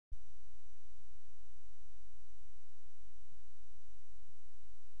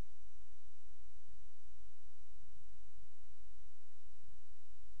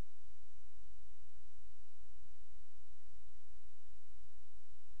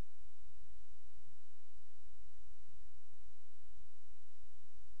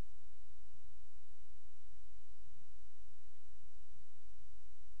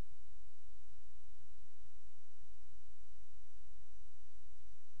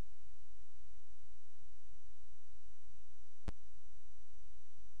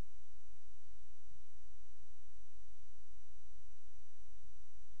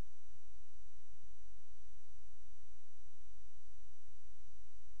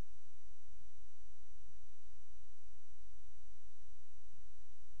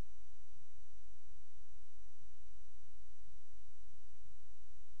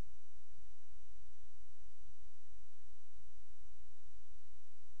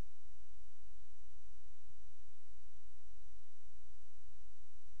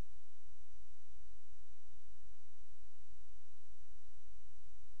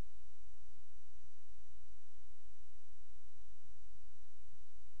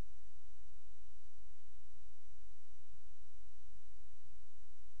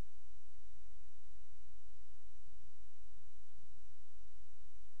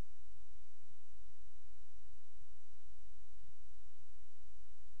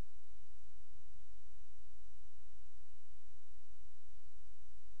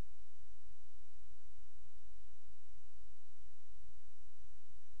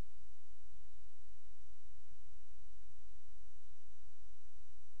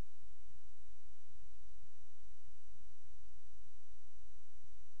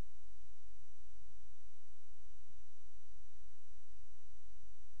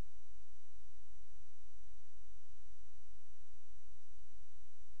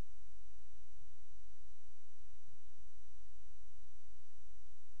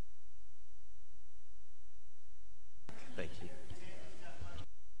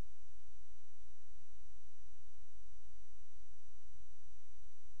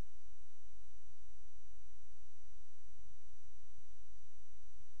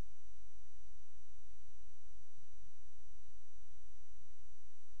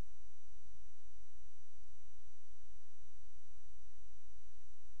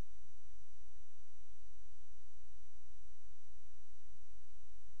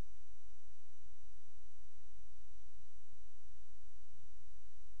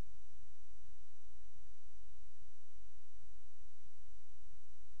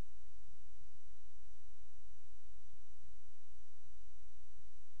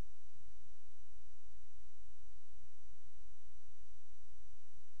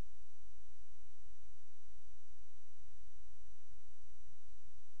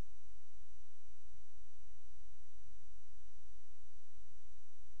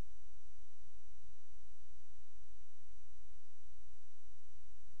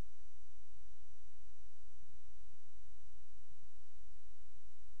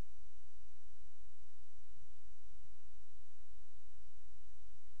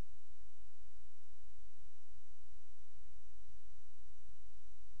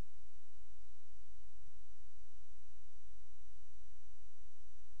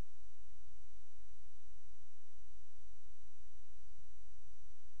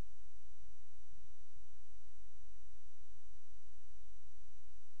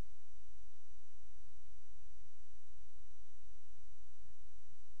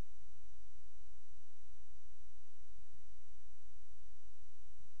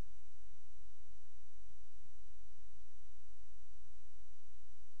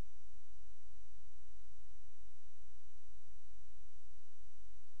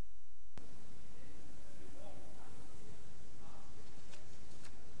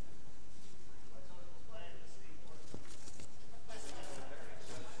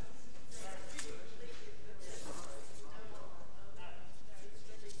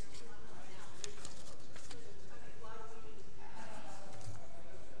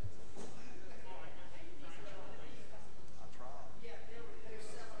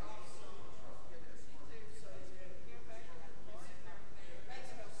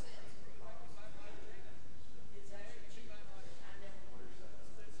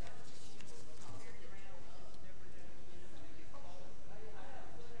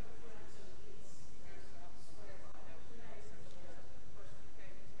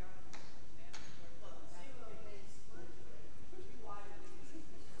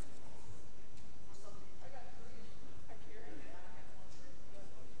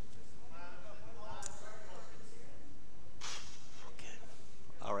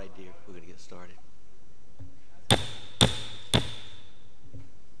dear. We're going to get started.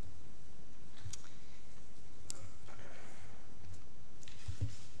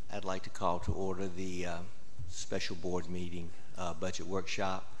 I'd like to call to order the special board meeting budget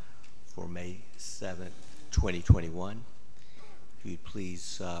workshop for May 7th, 2021. If you'd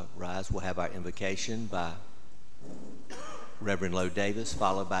please rise, we'll have our invocation by Reverend Lowe Davis,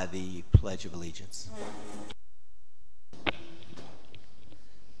 followed by the Pledge of Allegiance.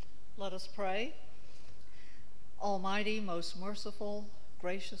 Let us pray. Almighty, most merciful,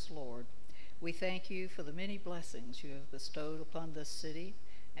 gracious Lord, we thank you for the many blessings you have bestowed upon this city,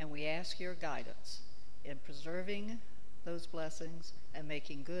 and we ask your guidance in preserving those blessings and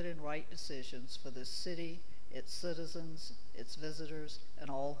making good and right decisions for this city, its citizens, its visitors, and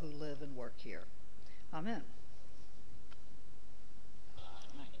all who live and work here. Amen.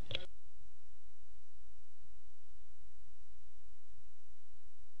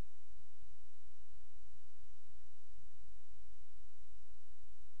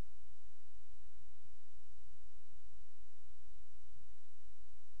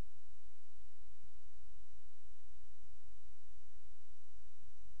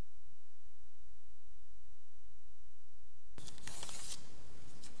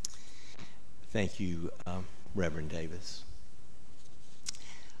 Thank you, Reverend Davis.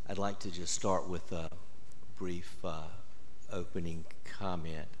 I'd like to just start with a brief opening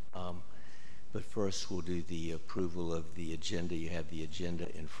comment. But first, we'll do the approval of the agenda. You have the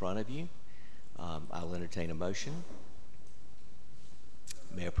agenda in front of you. I'll entertain a motion.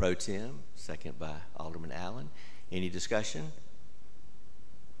 Mayor Pro Tem, second by Alderman Allen. Any discussion?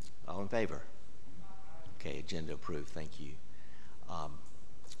 All in favor? Okay, agenda approved. Thank you.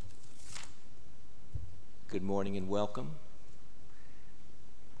 Good morning and welcome.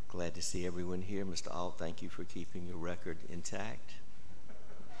 Glad to see everyone here. Mr. Alt, thank you for keeping your record intact.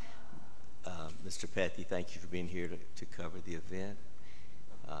 Mr. Pethy, thank you for being here to cover the event.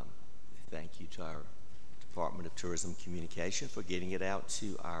 Thank you to our Department of Tourism Communication for getting it out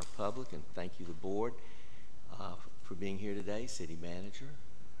to our public, and thank you to the board for being here today, city manager,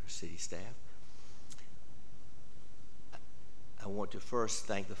 our city staff. I want to first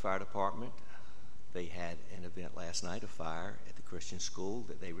thank the fire department. They had an event last night, a fire at the Christian school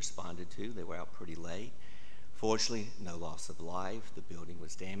that they responded to. They were out pretty late. Fortunately, no loss of life. The building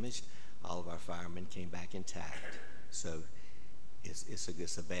was damaged. All of our firemen came back intact. So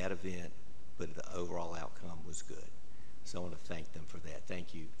it's a bad event, but the overall outcome was good. So I want to thank them for that.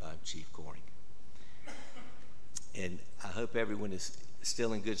 Thank you, Chief Goring. And I hope everyone is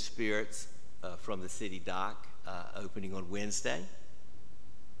still in good spirits from the city dock opening on Wednesday.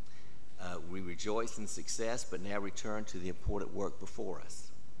 We rejoice in success, but now return to the important work before us.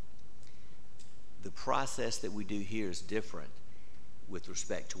 The process that we do here is different with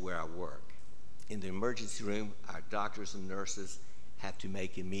respect to where I work. In the emergency room, our doctors and nurses have to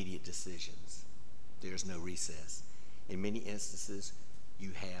make immediate decisions. There's no recess. In many instances,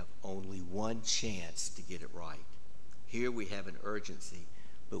 you have only one chance to get it right. Here we have an urgency,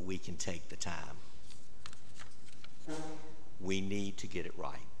 but we can take the time. We need to get it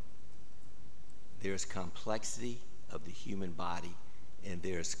right. There's complexity of the human body, and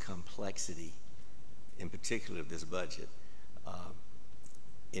there's complexity, in particular of this budget,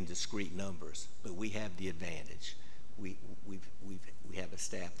 in discrete numbers. But we have the advantage. We have a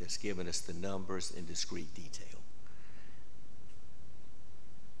staff that's given us the numbers in discrete detail.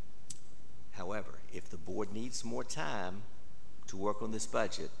 However, if the board needs more time to work on this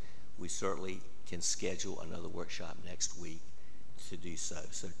budget, we certainly can schedule another workshop next week to do so.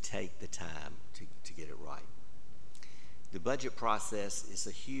 So take the time to get it right. The budget process is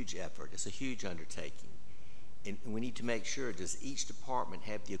a huge effort. It's a huge undertaking. And we need to make sure, does each department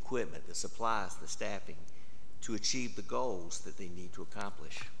have the equipment, the supplies, the staffing to achieve the goals that they need to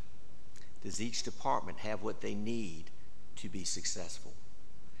accomplish? Does each department have what they need to be successful?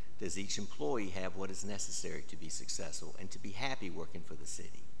 Does each employee have what is necessary to be successful and to be happy working for the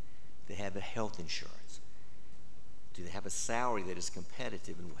city? They have a health insurance. Do they have a salary that is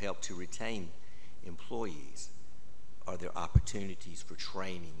competitive and will help to retain employees? Are there opportunities for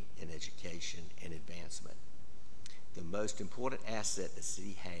training and education and advancement? The most important asset the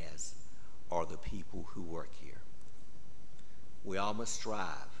city has are the people who work here. We all must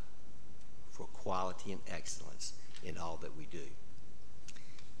strive for quality and excellence in all that we do.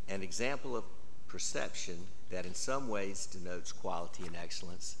 An example of perception that in some ways denotes quality and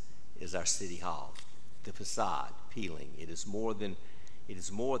excellence is our city hall. The facade, peeling. It is more than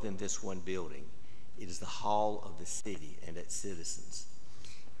this one building. It is the hall of the city and its citizens.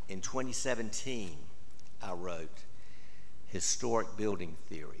 In 2017, I wrote Historic Building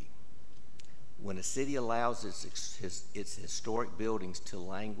Theory, When a city allows its historic buildings to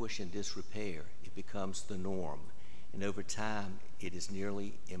languish in disrepair, it becomes the norm, and over time, it is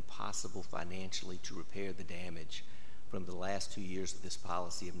nearly impossible financially to repair the damage from the last 2 years of this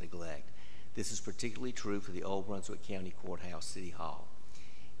policy of neglect. This is particularly true for the Old Brunswick County Courthouse City Hall.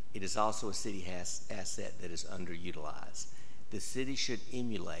 It is also a city asset that is underutilized. The city should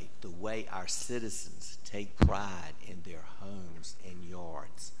emulate the way our citizens take pride in their homes and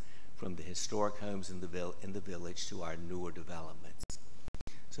yards, from the historic homes in the village to our newer developments.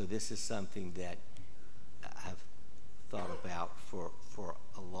 So this is something that I've thought about for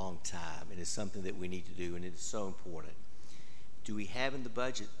a long time, and it's something that we need to do, and it is so important. Do we have in the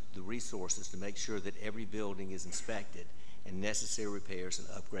budget the resources to make sure that every building is inspected and necessary repairs and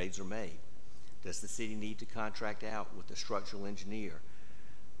upgrades are made? Does the city need to contract out with a structural engineer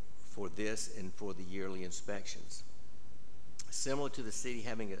for this and for the yearly inspections? Similar to the city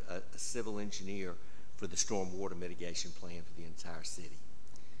having a civil engineer for the stormwater mitigation plan for the entire city.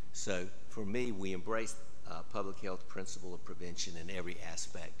 So for me, we embrace public health principle of prevention in every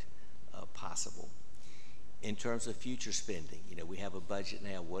aspect possible. In terms of future spending, we have a budget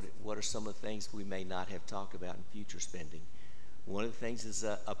now. What are some of the things we may not have talked about in future spending? One of the things is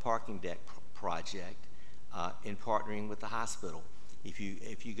a parking deck project in partnering with the hospital. If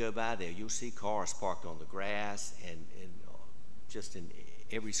you go by there, you'll see cars parked on the grass, and just in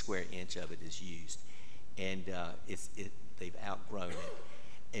every square inch of it is used, and they've outgrown it.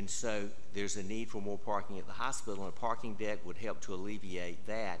 And so there's a need for more parking at the hospital, and a parking deck would help to alleviate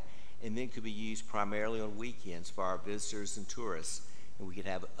that, and then could be used primarily on weekends for our visitors and tourists. And we could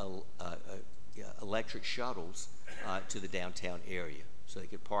have electric shuttles to the downtown area, so they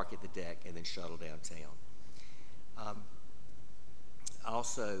could park at the deck and then shuttle downtown.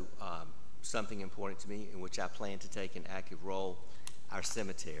 Also, something important to me in which I plan to take an active role, our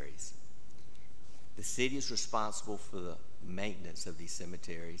cemeteries. The city is responsible for the maintenance of these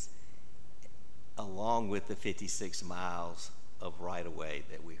cemeteries, along with the 56 miles of right-of-way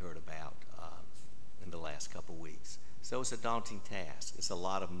that we heard about in the last couple weeks. So it's a daunting task. It's a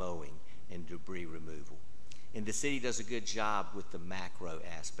lot of mowing and debris removal. And the city does a good job with the macro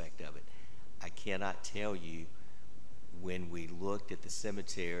aspect of it. I cannot tell you, when we looked at the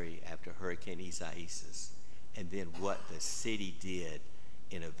cemetery after Hurricane Isaias, and then what the city did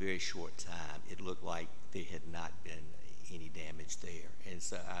in a very short time, it looked like there had not been any damage there. And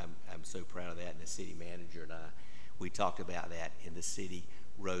so I'm so proud of that, and the city manager and we talked about that, and the city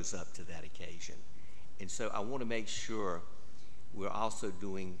rose up to that occasion. And so I want to make sure we're also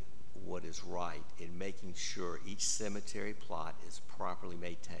doing what is right in making sure each cemetery plot is properly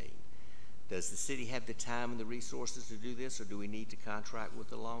maintained. Does the city have the time and the resources to do this, or do we need to contract with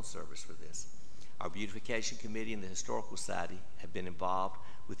the lawn service for this? Our beautification committee and the historical society have been involved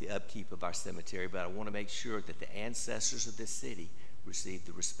with the upkeep of our cemetery, but I want to make sure that the ancestors of this city receive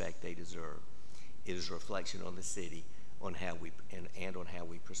the respect they deserve. It is a reflection on the city, on how we and on how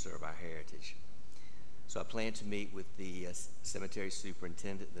we preserve our heritage. So I plan to meet with the cemetery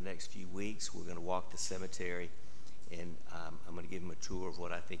superintendent in the next few weeks. We're going to walk the cemetery, and I'm going to give him a tour of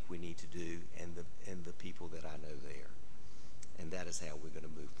what I think we need to do and the people that I know there. And that is how we're going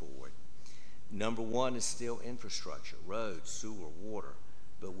to move forward. Number one is still infrastructure, roads, sewer, water,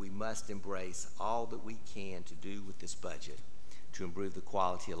 but we must embrace all that we can to do with this budget to improve the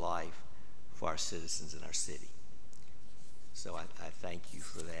quality of life for our citizens in our city. So I thank you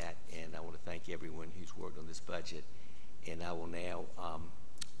for that, and I want to thank everyone who's worked on this budget. And I will now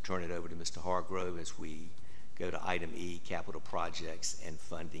turn it over to Mr. Hargrove as we go to item E, capital projects and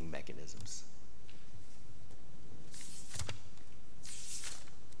funding mechanisms.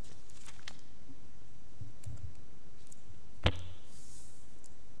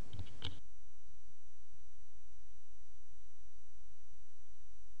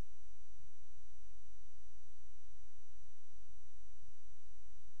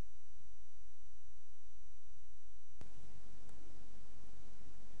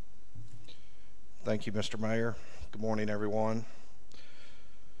 Thank you, Mr. Mayor. Good morning, everyone.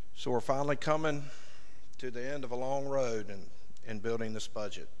 So we're finally coming to the end of a long road in building this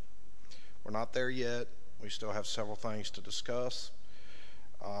budget. We're not there yet. We still have several things to discuss.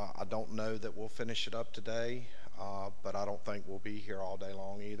 I don't know that we'll finish it up today, but I don't think we'll be here all day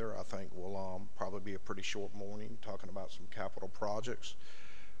long either. I think we'll probably be a pretty short morning talking about some capital projects.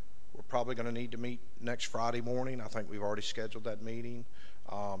 We're probably going to need to meet next Friday morning. I think we've already scheduled that meeting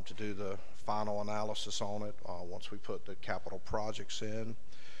to do the final analysis on it once we put the capital projects in.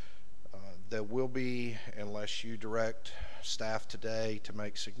 There will be, unless you direct staff today to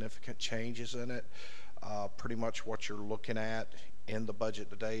make significant changes in it, pretty much what you're looking at in the budget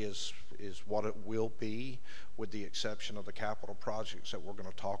today is what it will be, with the exception of the capital projects that we're going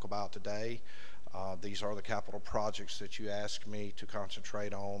to talk about today. These are the capital projects that you asked me to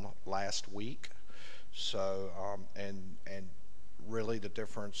concentrate on last week. So, and really the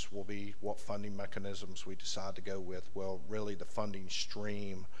difference will be what funding mechanisms we decide to go with. Well, really the funding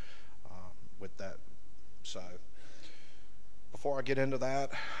stream with that. So before I get into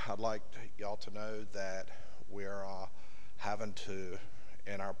that, I'd like y'all to know that we're having to,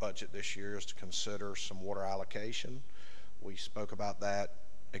 in our budget this year, is to consider some water allocation. We spoke about that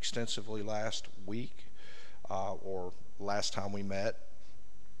extensively last week, or last time we met.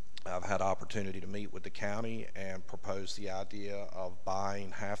 I've had opportunity to meet with the county and propose the idea of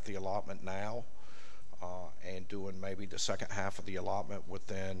buying half the allotment now and doing maybe the second half of the allotment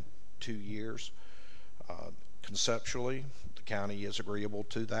within 2 years. Conceptually, the county is agreeable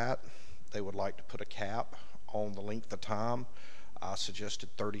to that. They would like to put a cap on the length of time. I suggested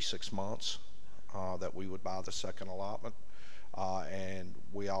 36 months that we would buy the second allotment, and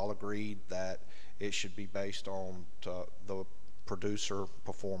we all agreed that it should be based on the producer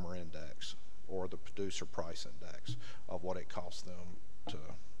performer index, or the producer price index of what it costs them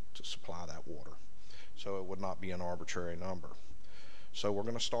to supply that water. So it would not be an arbitrary number. So we're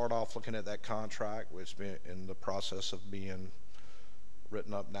going to start off looking at that contract, which is in the process of being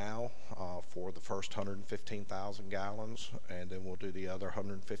written up now for the first 115,000 gallons, and then we'll do the other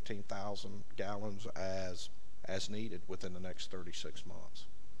 115,000 gallons as needed within the next 36 months.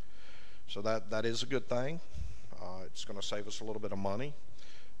 So that is a good thing. It's going to save us a little bit of money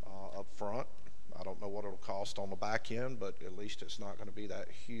up front. I don't know what it'll cost on the back end, but at least it's not going to be that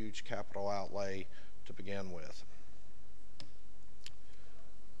huge capital outlay to begin with.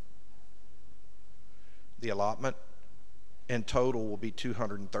 The allotment in total will be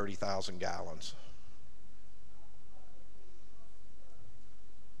 230,000 gallons.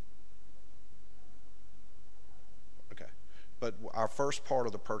 But our first part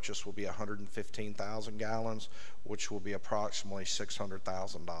of the purchase will be 115,000 gallons, which will be approximately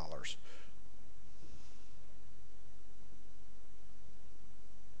 $600,000.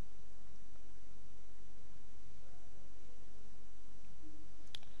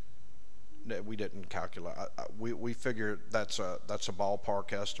 We didn't calculate. We figured that's a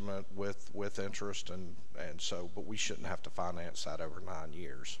ballpark estimate with interest, and so, but we shouldn't have to finance that over 9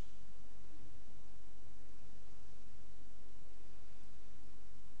 years.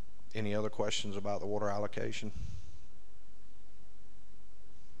 Any other questions about the water allocation?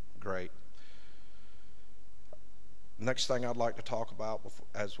 Great. Next thing I'd like to talk about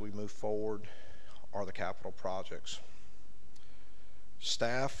as we move forward are the capital projects.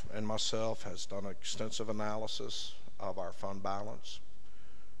 Staff and myself has done extensive analysis of our fund balance.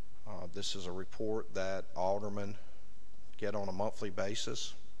 This is a report that aldermen get on a monthly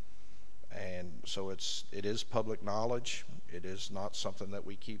basis, and so it is public knowledge. It is not something that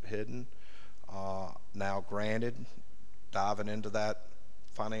we keep hidden. Now granted, diving into that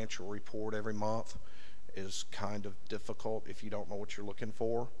financial report every month is kind of difficult if you don't know what you're looking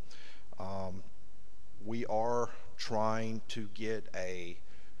for. We are trying to get a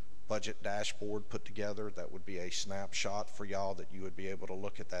budget dashboard put together that would be a snapshot for y'all, that you would be able to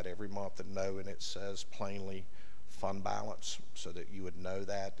look at that every month and know, and it says plainly fund balance, so that you would know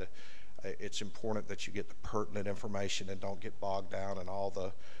that. It's important that you get the pertinent information and don't get bogged down in all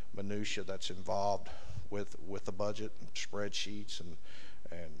the minutia that's involved with the budget and spreadsheets and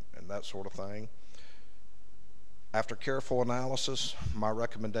that sort of thing. After careful analysis, my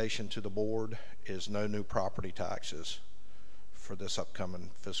recommendation to the board is no new property taxes for this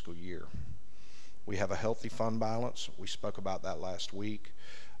upcoming fiscal year. We have a healthy fund balance. We spoke about that last week.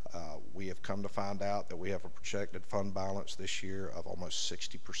 We have come to find out that we have a projected fund balance this year of almost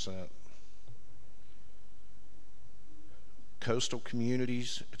 60%. Coastal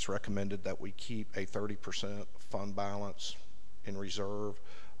communities, it's recommended that we keep a 30% fund balance in reserve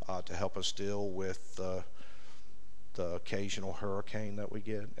to help us deal with the occasional hurricane that we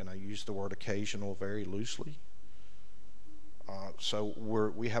get, and I use the word occasional very loosely. So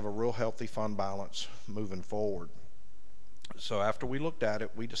we have a real healthy fund balance moving forward. So after we looked at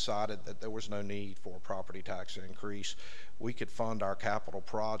it, we decided that there was no need for a property tax increase. We could fund our capital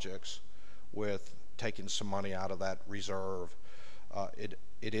projects with taking some money out of that reserve.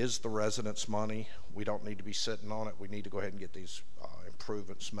 It is the residents' money. We don't need to be sitting on it. We need to go ahead and get these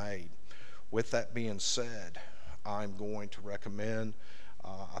improvements made. With that being said, I'm going to recommend,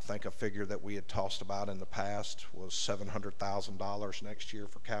 I think a figure that we had tossed about in the past was $700,000 next year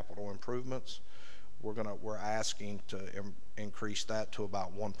for capital improvements. We're asking to increase that to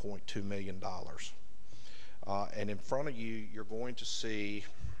about $1.2 million. And in front of you, you're going to see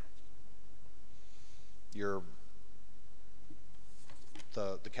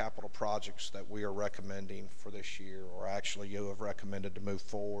the capital projects that we are recommending for this year, or actually you have recommended to move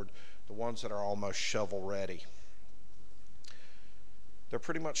forward, the ones that are almost shovel ready. They're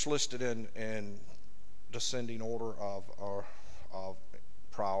pretty much listed in descending order of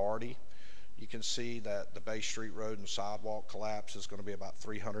priority. You can see that the Bay Street Road and sidewalk collapse is going to be about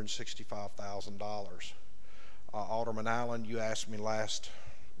 $365,000. Alderman Allen, you asked me last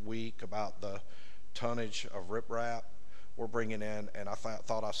week about the tonnage of riprap we're bringing in, and I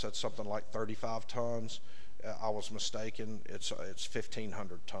thought I said something like 35 tons. I was mistaken. It's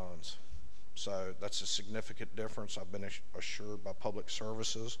 1,500 tons. So that's a significant difference. I've been assured by Public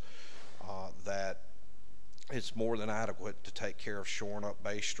Services that it's more than adequate to take care of shoring up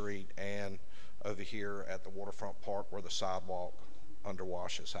Bay Street and over here at the waterfront park where the sidewalk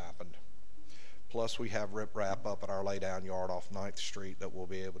underwash has happened. Plus, we have riprap up at our laydown yard off 9th Street that we'll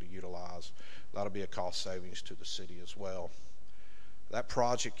be able to utilize. That'll be a cost savings to the city as well. That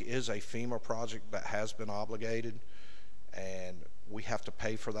project is a FEMA project that has been obligated, and we have to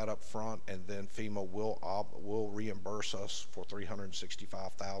pay for that up front, and then FEMA will reimburse us for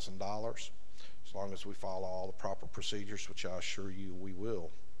 $365,000 as long as we follow all the proper procedures, which I assure you we will.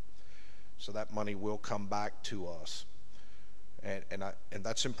 So that money will come back to us. And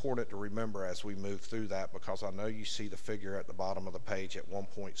that's important to remember as we move through that, because I know you see the figure at the bottom of the page at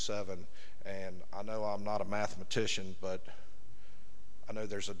 1.7, and I know I'm not a mathematician, but I know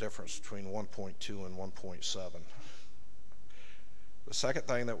there's a difference between 1.2 and 1.7. The second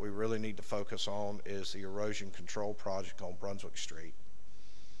thing that we really need to focus on is the erosion control project on Brunswick Street.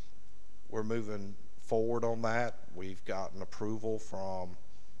 We're moving forward on that. We've gotten approval from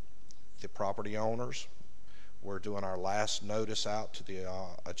the property owners. We're doing our last notice out to the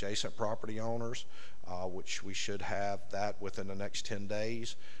adjacent property owners, which we should have that within the next 10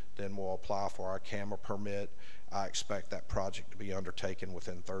 days. Then we'll apply for our camera permit. I expect that project to be undertaken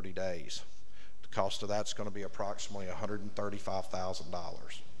within 30 days. The cost of that's going to be approximately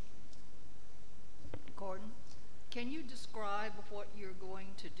 $135,000. Gordon, can you describe what you're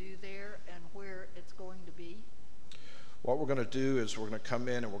going to do there and where it's going to be? What we're going to do is we're going to come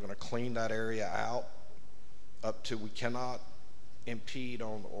in and we're going to clean that area out up to, we cannot impede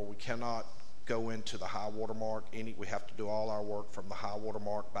on, or we cannot go into the high water mark. We have to do all our work from the high water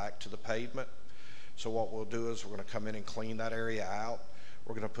mark back to the pavement. So what we'll do is we're going to come in and clean that area out.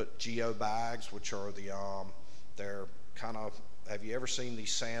 We're going to put geo bags, which are they're kind of, have you ever seen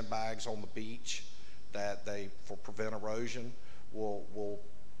these sandbags on the beach that for prevent erosion? We'll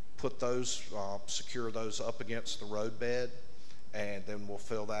put those, secure those up against the roadbed, and then we'll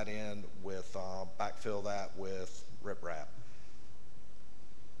fill that in with, backfill that with riprap.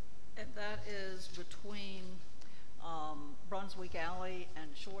 And that is between Brunswick Alley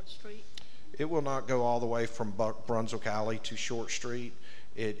and Short Street? It will not go all the way from Brunswick Alley to Short Street.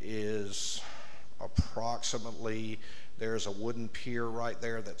 It is approximately, there's a wooden pier right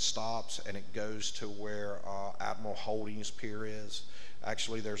there that stops, and it goes to where Admiral Holdings Pier is.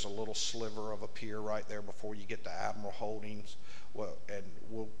 Actually, there's a little sliver of a pier right there before you get to Admiral Holdings, and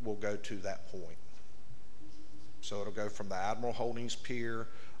we'll go to that point. So it'll go from the Admiral Holdings Pier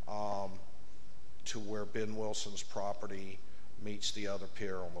to where Ben Wilson's property meets the other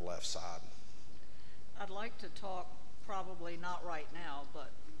pier on the left side. I'd like to talk, probably not right now,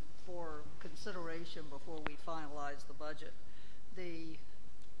 but for consideration before we finalize the budget, the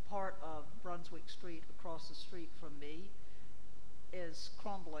part of Brunswick Street across the street from me is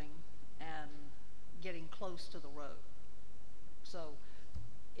crumbling and getting close to the road. So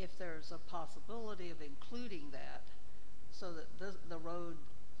if there's a possibility of including that, so that the road,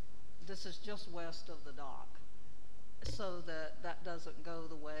 this is just west of the dock, so that that doesn't go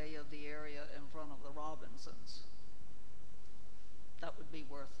the way of the area in front of the Robinsons. That would be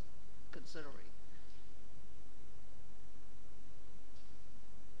worth considering.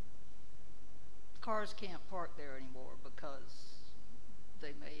 Cars can't park there anymore because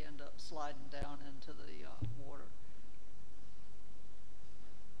they may end up sliding down into the water.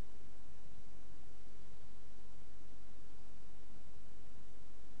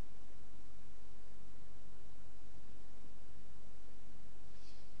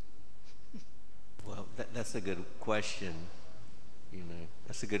 Well, that's a good question. You know,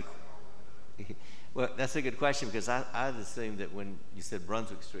 that's a good. Well, that's a good question, because I'd assumed that when you said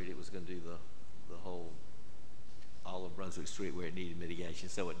Brunswick Street, it was going to do the whole, all of Brunswick Street where it needed mitigation.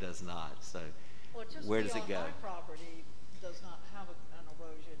 So it does not. So Well, just where does it go? My property does not have an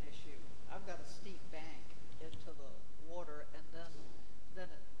erosion issue. I've got a steep bank into the water, and then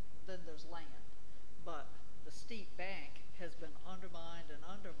there's land. But steep bank has been undermined and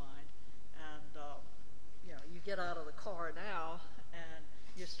undermined, and you know, you get out of the car now and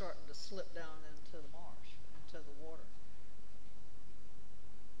you're starting to slip down into the marsh, into the water.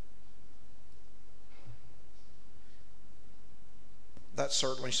 That's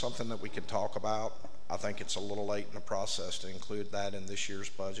certainly something that we can talk about. I think it's a little late in the process to include that in this year's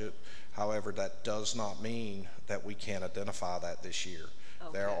budget. However, that does not mean that we can't identify that this year.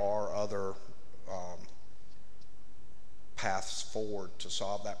 Okay. There are other paths forward to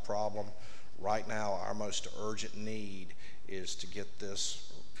solve that problem. Right now, our most urgent need is to get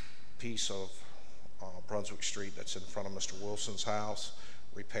this piece of Brunswick Street that's in front of Mr. Wilson's house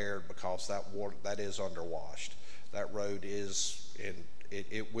repaired, because that is underwashed. That road is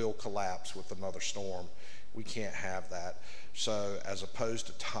it will collapse with another storm. We can't have that. So as opposed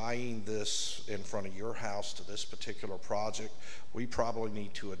to tying this in front of your house to this particular project, we probably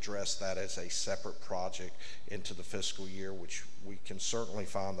need to address that as a separate project into the fiscal year, which we can certainly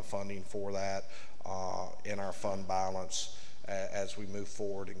find the funding for that in our fund balance as we move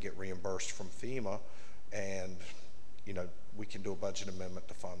forward and get reimbursed from FEMA. And, you know, we can do a budget amendment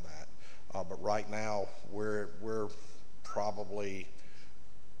to fund that. But right now, we're probably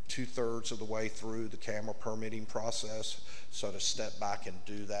 2/3 of the way through the camera permitting process. So to step back and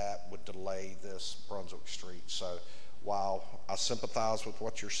do that would delay this Brunswick Street. So while I sympathize with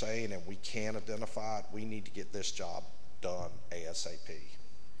what you're saying and we can identify it, we need to get this job done ASAP.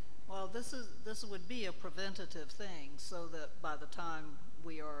 Well, this would be a preventative thing, so that by the time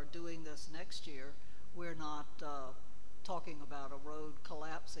we are doing this next year, we're not talking about a road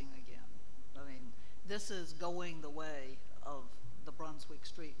collapsing again. I mean, this is going the way of the Brunswick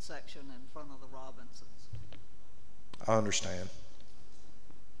Street section in front of the Robinsons. I understand.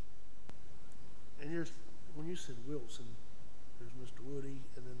 And when you said Wilson, there's Mr. Woody,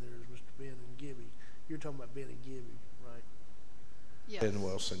 and then there's Mr. Ben and Gibby. You're talking about Ben and Gibby, right? Yes. Ben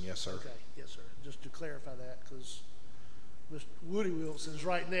Wilson, yes, sir. Okay, yes, sir. Just to clarify that, because Mr. Woody Wilson's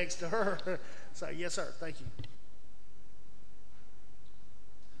right next to her. So, yes, sir. Thank you.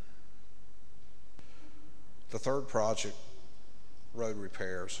 The third project, road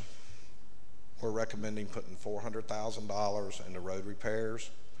repairs. We're recommending putting $400,000 into road repairs.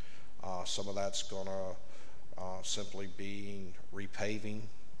 Some of that's gonna simply be repaving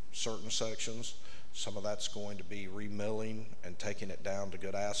certain sections. Some of that's going to be remilling and taking it down to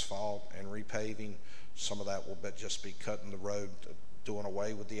good asphalt and repaving. Some of that will just be cutting the road, doing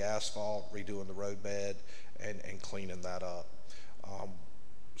away with the asphalt, redoing the road bed, and cleaning that up.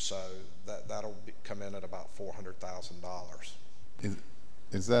 So that'll come in at about $400,000.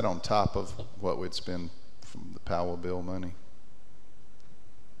 Is that on top of what we'd spend from the Powell bill money?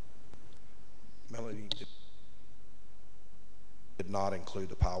 Melanie did not include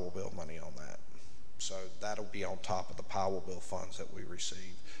the Powell bill money on that. So that'll be on top of the Powell bill funds that we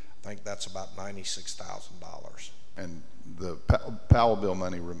receive. I think that's about $96,000. And the Powell bill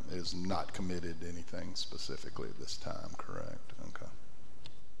money is not committed to anything specifically at this time, correct? Okay.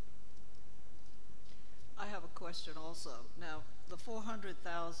 I have a question also. Now, the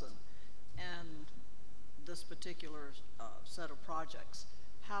 400,000 and this particular set of projects,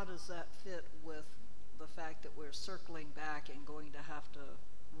 how does that fit with the fact that we're circling back and going to have to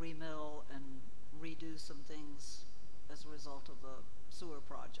remill and redo some things as a result of the sewer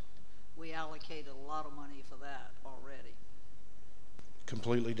project? We allocated a lot of money for that already.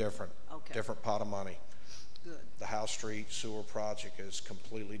 Completely different. Okay. Different pot of money. Good. The House Street sewer project is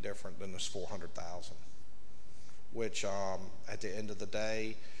completely different than this 400,000. Which at the end of the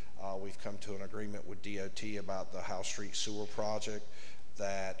day, we've come to an agreement with DOT about the House Street sewer project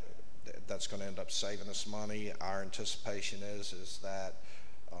that's going to end up saving us money. Our anticipation is that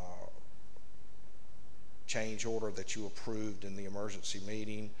change order that you approved in the emergency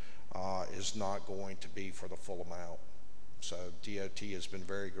meeting is not going to be for the full amount. So DOT has been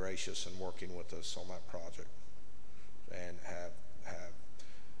very gracious in working with us on that project, and have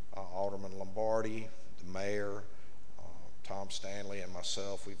Alderman Lombardi, the mayor, Tom Stanley, and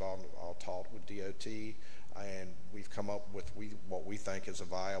myself, we've all talked with DOT, and we've come up with what we think is a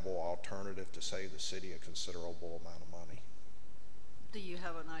viable alternative to save the city a considerable amount of money. Do you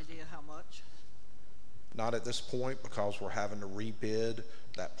have an idea how much? Not at this point, because we're having to rebid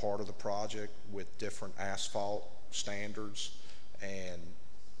that part of the project with different asphalt standards and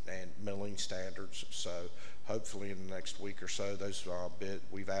milling standards. So hopefully in the next week or so, those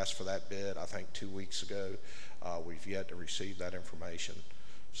we've asked for that bid, I think 2 weeks ago. We've yet to receive that information.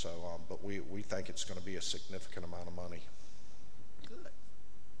 So, but we think it's going to be a significant amount of money. Good.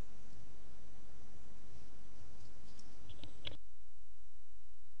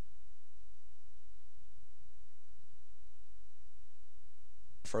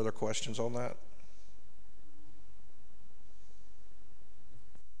 further questions on that?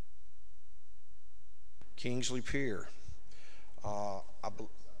 Kingsley Pier. About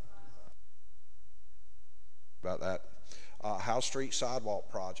that. House Street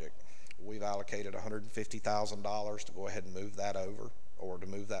Sidewalk Project. We've allocated $150,000 to go ahead and move that over, or to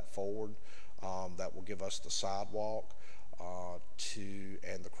move that forward. That will give us the sidewalk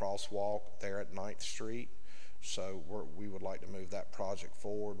and the crosswalk there at 9th Street. So we would like to move that project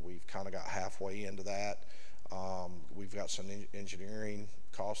forward. We've kind of got halfway into that. We've got some engineering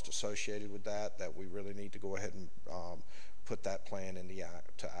costs associated with that we really need to go ahead and put that plan into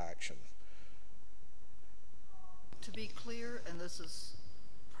action. To be clear, and this is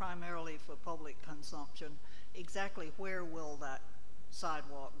primarily for public consumption, exactly where will that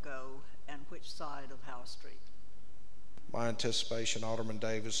sidewalk go and which side of House Street? My anticipation, Alderman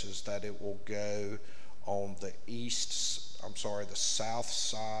Davis, is that it will go on the the south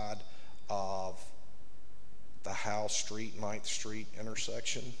side of the House Street, 9th Street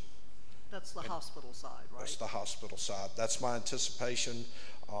intersection. That's the hospital side, right? That's the hospital side. That's my anticipation,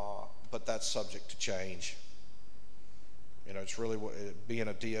 but that's subject to change. You know, it's really, being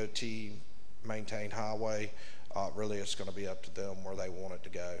a DOT maintained highway, really it's going to be up to them where they want it to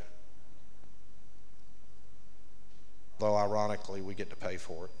go. Though ironically, we get to pay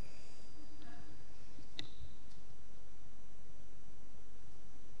for it.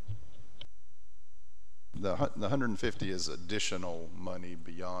 The 150 is additional money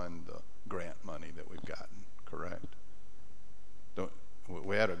beyond the grant money that we've gotten, correct?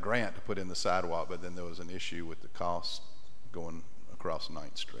 We had a grant to put in the sidewalk, but then there was an issue with the cost going across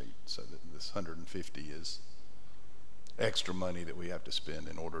 9th Street. So that this 150 is extra money that we have to spend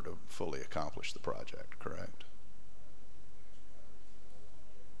in order to fully accomplish the project, correct?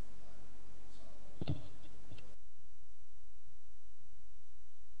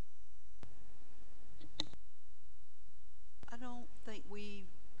 I don't think we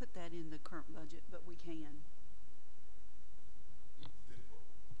put that in the current budget, but we can.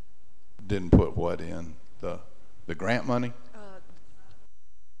 Didn't put what in? The grant money?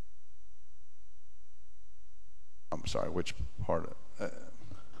 I'm sorry, which part of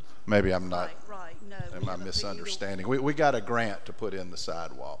maybe I'm not, right. No, am I misunderstanding? We got a grant to put in the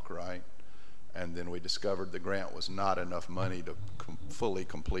sidewalk, right? And then we discovered the grant was not enough money to fully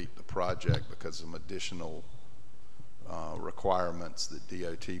complete the project because of some additional requirements that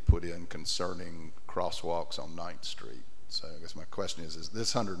DOT put in concerning crosswalks on 9th Street. So I guess my question is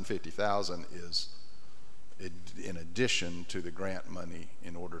this 150,000 is in addition to the grant money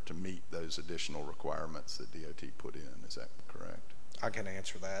in order to meet those additional requirements that DOT put in? Is that correct? I can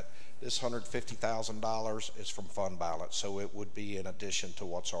answer that. This $150,000 is from fund balance, so it would be in addition to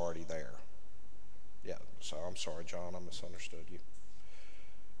what's already there. Yeah, so I'm sorry, John, I misunderstood you.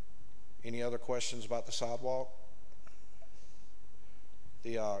 Any other questions about the sidewalk?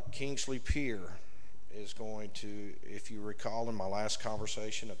 The Kingsley Pier is going to, if you recall in my last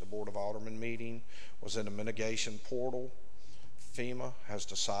conversation at the Board of Aldermen meeting, was in a mitigation portal. FEMA has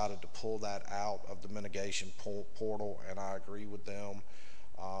decided to pull that out of the mitigation portal, and I agree with them.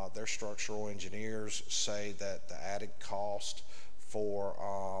 Their structural engineers say that the added cost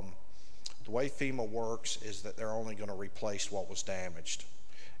for the way FEMA works is that they're only going to replace what was damaged.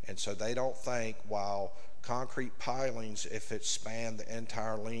 And so they don't think, while concrete pilings, if it spanned the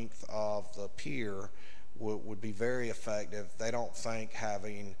entire length of the pier, would be very effective, they don't think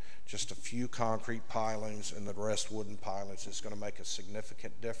having just a few concrete pilings and the rest wooden pilings is going to make a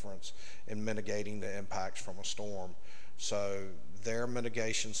significant difference in mitigating the impacts from a storm. So their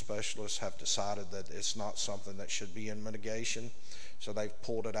mitigation specialists have decided that it's not something that should be in mitigation, so they've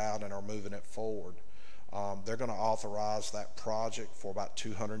pulled it out and are moving it forward. They're going to authorize that project for about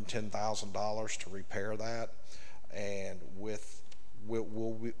 $210,000 to repair that, and we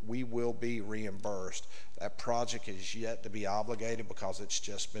will be reimbursed. That project is yet to be obligated because it's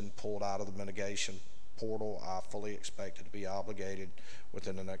just been pulled out of the mitigation portal. I fully expect it to be obligated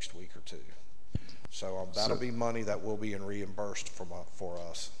within the next week or two. So that'll be money that will be reimbursed for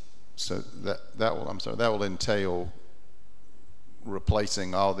us. So that will entail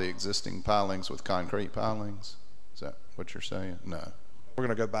replacing all the existing pilings with concrete pilings? Is that what you're saying? No. We're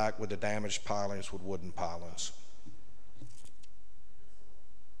going to go back with the damaged pilings with wooden pilings.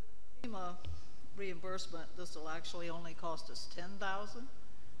 FEMA reimbursement, this will actually only cost us $10,000?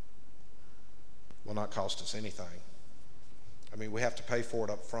 Will not cost us anything. I mean, we have to pay for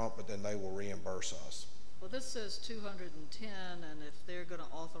it up front, but then they will reimburse us. Well, this says 210, and if they're going to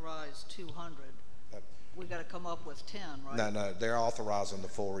authorize 200, we got to come up with 10, right? No, they're authorizing the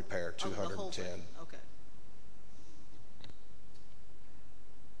full repair, 210. The whole thing. Okay.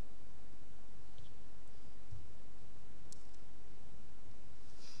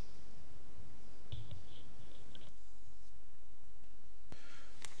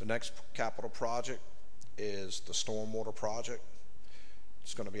 next capital project is the stormwater project.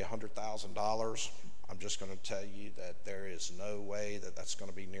 It's going to be $100,000. I'm just going to tell you that there is no way that that's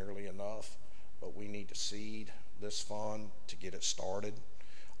going to be nearly enough, but we need to seed this fund to get it started.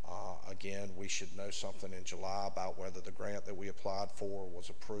 Again, we should know something in July about whether the grant that we applied for was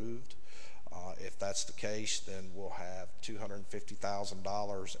approved. If that's the case, then we'll have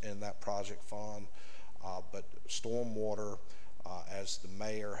 $250,000 in that project fund. But stormwater, as the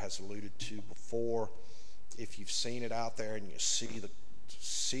mayor has alluded to before, if you've seen it out there and you see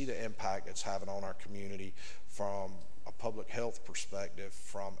the impact it's having on our community from a public health perspective,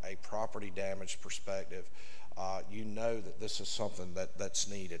 from a property damage perspective, you know that this is something that's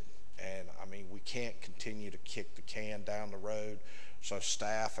needed. And I mean, we can't continue to kick the can down the road. So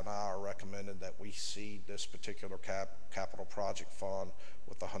staff and I are recommending that we seed this particular capital project fund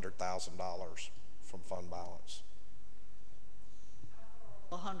with $100,000 from fund balance.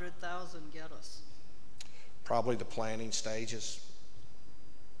 100,000 get us? Probably the planning stages.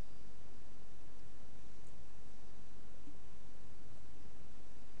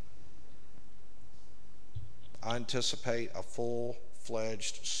 I anticipate a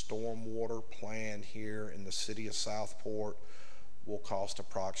full-fledged stormwater plan here in the city of Southport will cost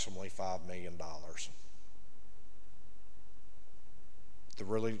approximately $5 million. The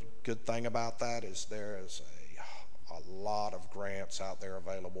really good thing about that is there is a lot of grants out there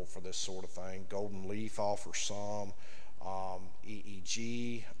available for this sort of thing. Golden Leaf offers some,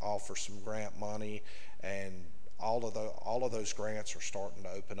 EEG offers some grant money, and all of those grants are starting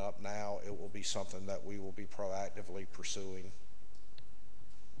to open up now. It will be something that we will be proactively pursuing.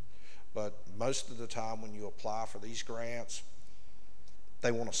 But most of the time when you apply for these grants,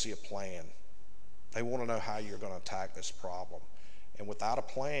 they want to see a plan. They want to know how you're going to attack this problem. And without a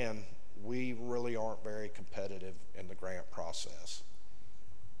plan, we really aren't very competitive in the grant process.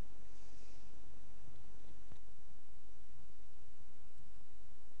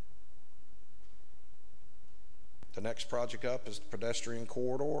 The next project up is the pedestrian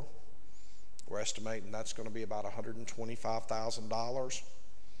corridor. We're estimating that's going to be about $125,000.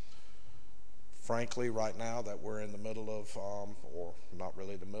 Frankly, right now that we're in the middle of, or not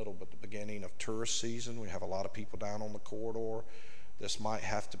really the middle, but the beginning of tourist season, we have a lot of people down on the corridor. This might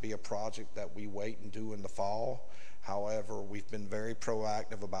have to be a project that we wait and do in the fall. However, we've been very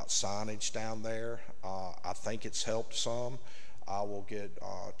proactive about signage down there. I think it's helped some. I will get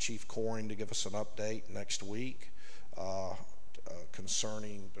Chief Coring to give us an update next week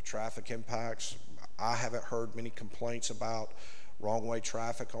concerning the traffic impacts. I haven't heard many complaints about wrong way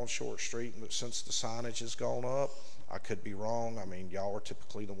traffic on Short Street since the signage has gone up. I could be wrong. I mean, y'all are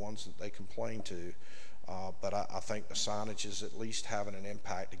typically the ones that they complain to. But I think the signage is at least having an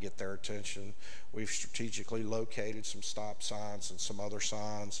impact to get their attention. We've strategically located some stop signs and some other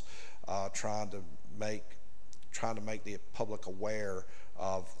signs, trying to make the public aware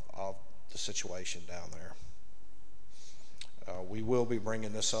of the situation down there. We will be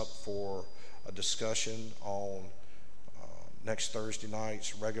bringing this up for a discussion on next Thursday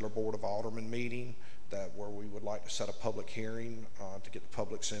night's regular Board of Aldermen meeting, where we would like to set a public hearing to get the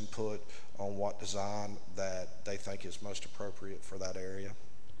public's input on what design that they think is most appropriate for that area.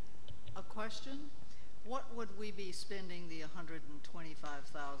 A question? What would we be spending the $125,000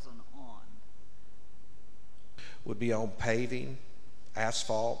 on? Would be on paving,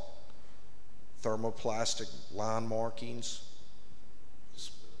 asphalt, thermoplastic line markings.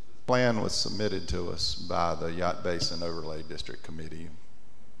 Plan was submitted to us by the Yacht Basin Overlay District Committee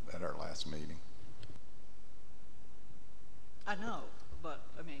at our last meeting. I know, but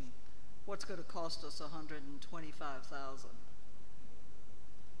I mean, what's going to cost us $125,000?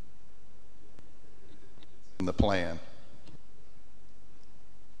 In the plan.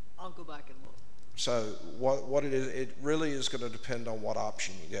 I'll go back and look. So what it is, it really is going to depend on what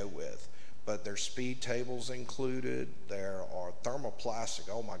option you go with. But there's speed tables included. There are thermoplastic.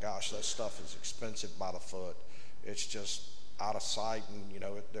 Oh my gosh, that stuff is expensive by the foot. It's just out of sight, and you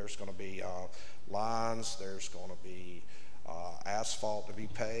know there's going to be lines. There's going to be asphalt to be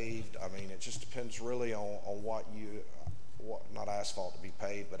paved. I mean, it just depends really on what not asphalt to be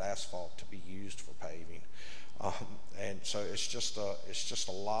paved, but asphalt to be used for paving. And so it's just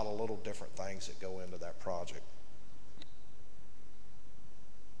a lot of little different things that go into that project.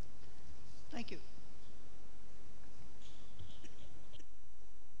 Thank you.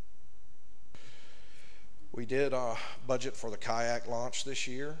 We did budget for the kayak launch this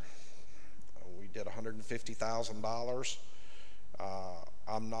year. We did $150,000.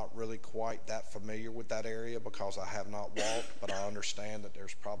 I'm not really quite that familiar with that area because I have not walked, but I understand that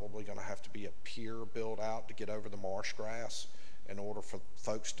there's probably going to have to be a pier built out to get over the marsh grass in order for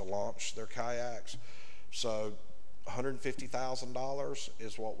folks to launch their kayaks. So $150,000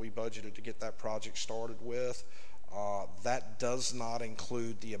 is what we budgeted to get that project started with. That does not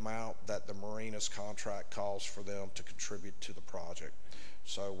include the amount that the marinas contract calls for them to contribute to the project.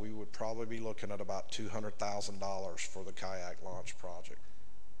 So we would probably be looking at about $200,000 for the kayak launch project.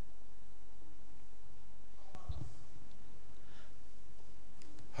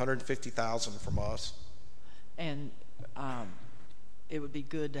 $150,000 from us. And it would be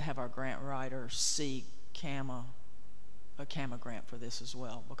good to have our grant writer seek a CAMA grant for this as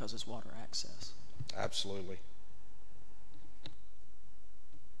well, because it's water access. Absolutely.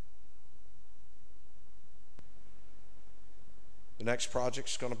 The next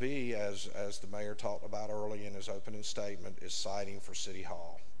project's going to be, as the mayor talked about early in his opening statement, is siding for City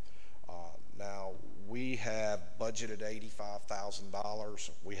Hall. Now, we have budgeted $85,000.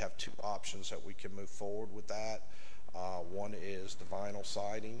 We have two options that we can move forward with that. One is the vinyl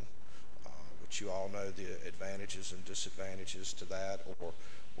siding, which you all know the advantages and disadvantages to that, or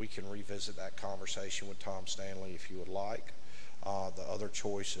we can revisit that conversation with Tom Stanley if you would like. The other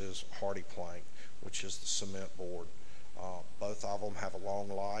choice is hardy plank, which is the cement board. Both of them have a long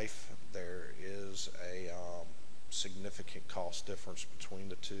life. There is a significant cost difference between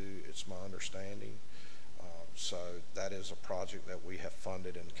the two, it's my understanding. So that is a project that we have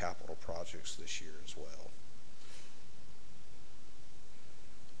funded in capital projects this year as well.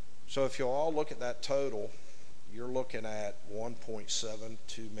 So if you'll all look at that total, you're looking at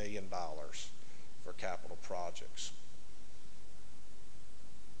 $1.72 million for capital projects.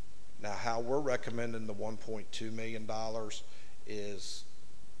 Now, how we're recommending the $1.2 million is,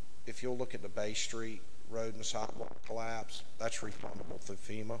 if you'll look at the Bay Street Road and Sidewalk collapse, that's refundable through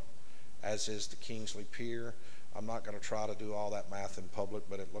FEMA, as is the Kingsley Pier. I'm not going to try to do all that math in public,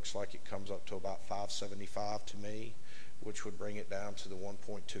 but it looks like it comes up to about $575 to me, which would bring it down to the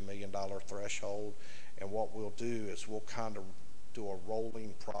 $1.2 million threshold. And what we'll do is we'll kind of do a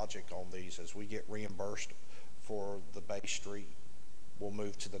rolling project on these. As we get reimbursed for the Bay Street, we'll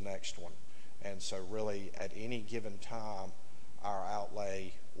move to the next one. And so really at any given time, our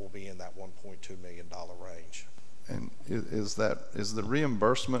outlay will be in that $1.2 million range. And is the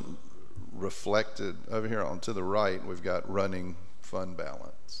reimbursement reflected over here on to the right? We've got running fund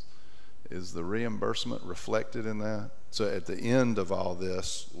balance. Is the reimbursement reflected in that? So at the end of all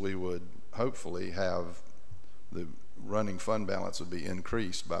this, we would hopefully have the running fund balance would be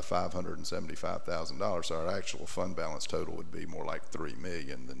increased by $575,000. So our actual fund balance total would be more like $3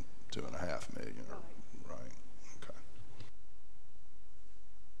 million than $2.5 million. Right. Okay.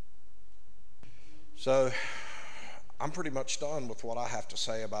 So I'm pretty much done with what I have to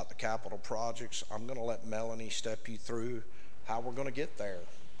say about the capital projects. I'm going to let Melanie step you through how we're going to get there.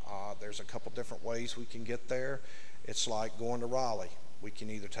 There's a couple different ways we can get there. It's like going to Raleigh. We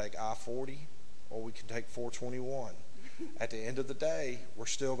can either take I-40 or we can take 421. At the end of the day, we're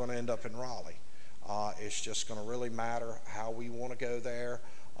still going to end up in Raleigh. It's just going to really matter how we want to go there,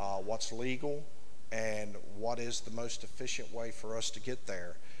 what's legal, and what is the most efficient way for us to get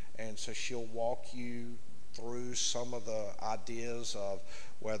there. And so she'll walk you through some of the ideas of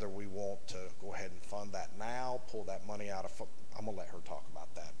whether we want to go ahead and fund that now, pull that money out of. I'm gonna let her talk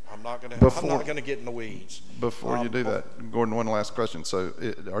about that. I'm not gonna get in the weeds. Before you do that, Gordon, one last question. So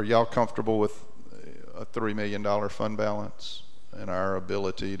are y'all comfortable with a $3 million fund balance and our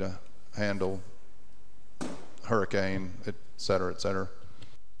ability to handle hurricane, et cetera, et cetera?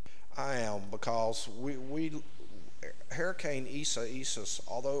 I am, because Hurricane Isas,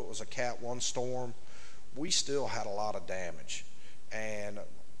 although it was a Cat 1 storm, we still had a lot of damage, and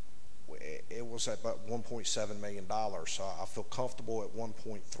it was at about $1.7 million. So I feel comfortable at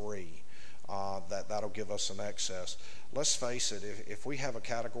 1.3. That'll give us an excess. Let's face it, if we have a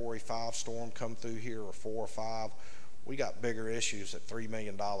Category 5 storm come through here, or 4 or 5, we got bigger issues that $3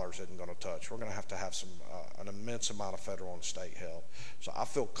 million isn't going to touch. We're going to have some an immense amount of federal and state help. So I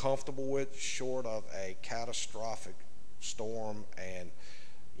feel comfortable with, short of a catastrophic storm, and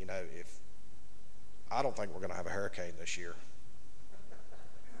if I don't think we're going to have a hurricane this year.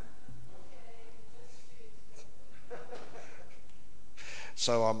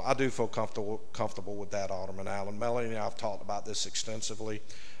 So I do feel comfortable with that, Alderman Allen. Melanie and I have talked about this extensively.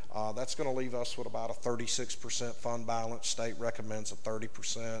 That's going to leave us with about a 36% fund balance. State recommends a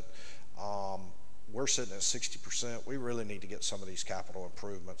 30%. We're sitting at 60%. We really need to get some of these capital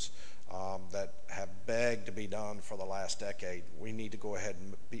improvements that have begged to be done for the last decade. We need to go ahead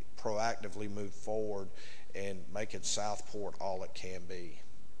and proactively move forward and making Southport all it can be.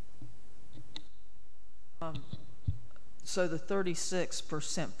 So the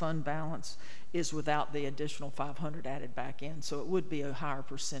 36% fund balance is without the additional 500 added back in, so it would be a higher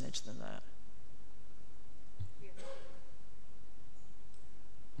percentage than that.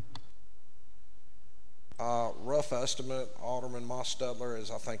 Rough estimate, Alderman Mostedler,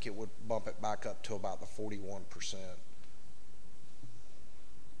 is I think it would bump it back up to about the 41%.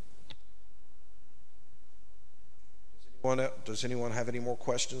 Does anyone have any more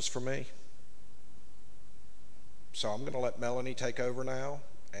questions for me? So I'm going to let Melanie take over now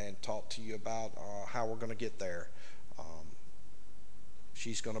and talk to you about how we're going to get there.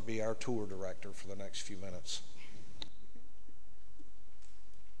 She's going to be our tour director for the next few minutes.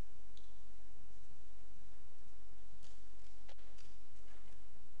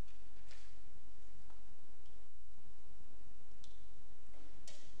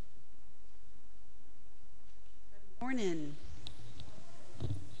 Morning.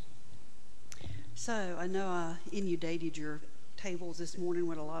 So I know I inundated your tables this morning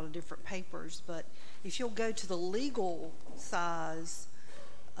with a lot of different papers, but if you'll go to the legal size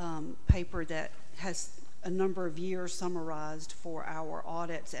paper that has a number of years summarized for our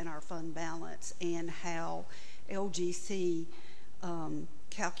audits and our fund balance and how LGC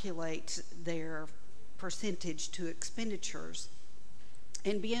calculates their percentage to expenditures.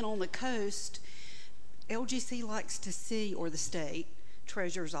 And being on the coast, LGC likes to see, or the state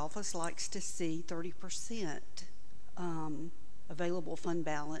treasurer's office likes to see 30% available fund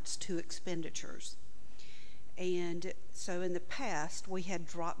balance to expenditures. And so in the past, we had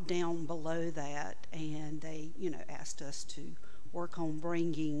dropped down below that, and they, asked us to work on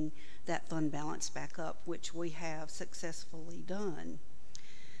bringing that fund balance back up, which we have successfully done.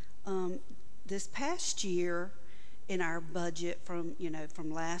 This past year, in our budget from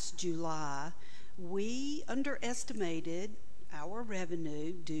last July, we underestimated our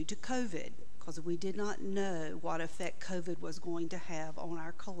revenue due to COVID because we did not know what effect COVID was going to have on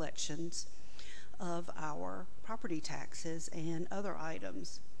our collections of our property taxes and other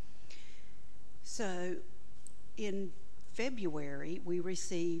items. So in February, we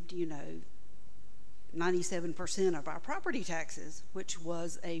received, 97% of our property taxes, which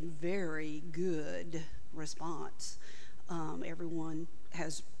was a very good response. Everyone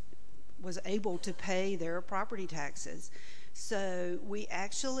was able to pay their property taxes. So we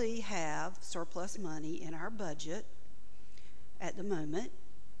actually have surplus money in our budget at the moment.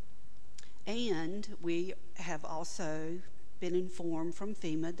 And we have also been informed from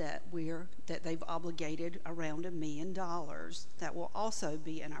FEMA that they've obligated around $1 million that will also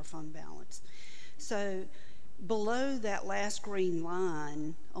be in our fund balance. So below that last green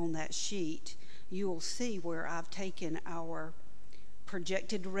line on that sheet, you will see where I've taken our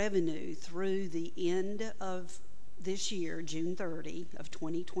projected revenue through the end of this year, June 30 of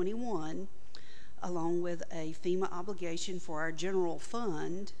 2021, along with a FEMA obligation for our general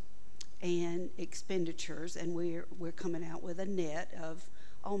fund and expenditures, and we're coming out with a net of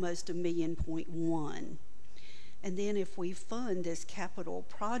almost $1.1 million. And then if we fund this capital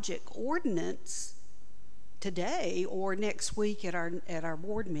project ordinance today or next week at our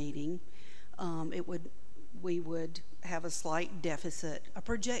board meeting, we would have a slight deficit, a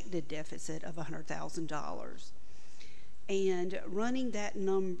projected deficit of $100,000. And running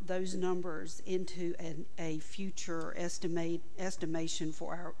those numbers into a future estimation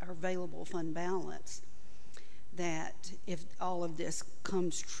for our available fund balance, that if all of this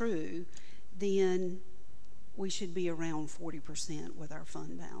comes true, then we should be around 40% with our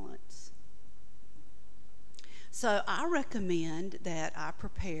fund balance. So I recommend that I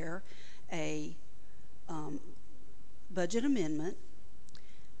prepare a budget amendment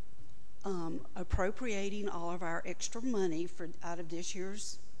appropriating all of our extra money out of this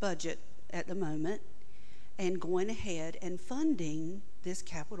year's budget at the moment and going ahead and funding this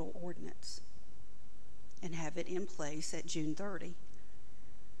capital ordinance and have it in place at June 30.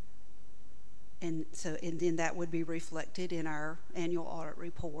 And then that would be reflected in our annual audit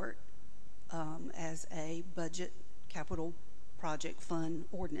report as a budget capital project fund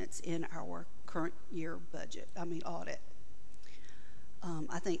ordinance in our current year audit.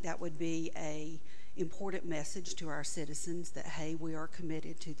 I think that would be a important message to our citizens that, hey, we are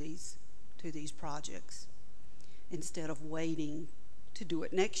committed to these projects instead of waiting to do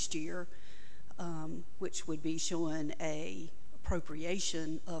it next year, which would be showing a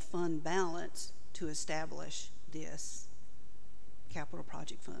appropriation of fund balance to establish this capital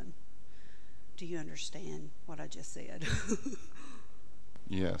project fund. Do you understand what I just said?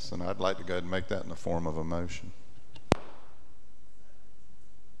 Yes, and I'd like to go ahead and make that in the form of a motion.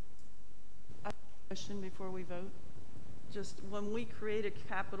 Question before we vote. Just when we create a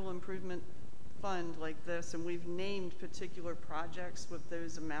capital improvement fund like this and we've named particular projects with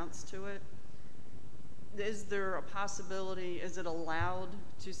those amounts to it, is there a possibility, is it allowed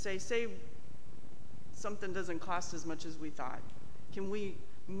to say something doesn't cost as much as we thought? Can we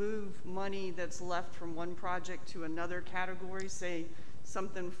move money that's left from one project to another category? Say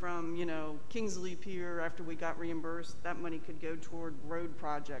something from, you know, Kingsley Pier, after we got reimbursed, that money could go toward road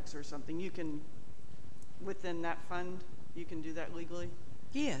projects or something. You can, within that fund, you can do that legally?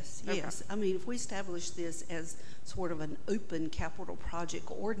 Yes, Okay. yes. I mean, if we establish this as sort of an open capital project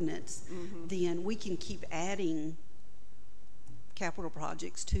ordinance, then we can keep adding capital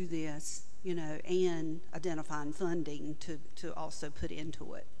projects to this, you know, and identifying funding to also put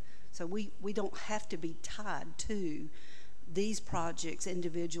into it. So we don't have to be tied to these projects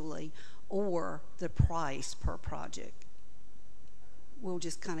individually or the price per project. We'll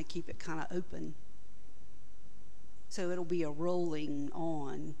just kind of keep it kind of open. So it'll be a rolling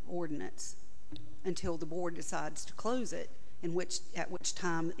on ordinance until the board decides to close it, at which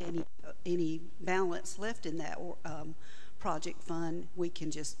time any balance left in that project fund we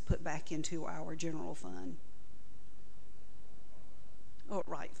can just put back into our general fund. Oh,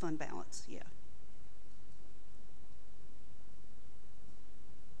 right, fund balance, yeah.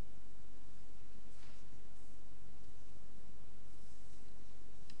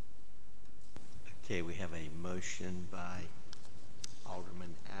 Okay, we have a motion by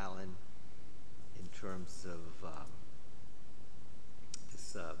Alderman Allen in terms of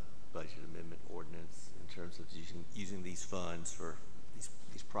this budget amendment ordinance, in terms of using these funds for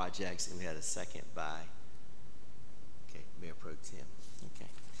these projects, and we had a second by Mayor Pro Tem. Okay,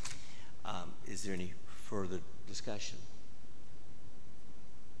 is there any further discussion?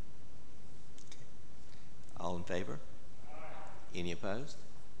 Okay. All in favor? Aye. Any opposed?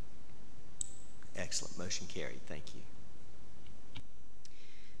 Excellent. Motion carried. Thank you.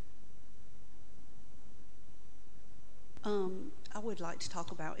 I would like to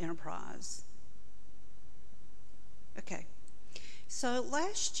talk about enterprise. Okay. So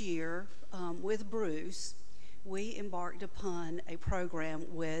last year, with Bruce, we embarked upon a program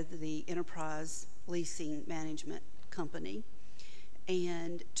with the Enterprise Leasing Management Company.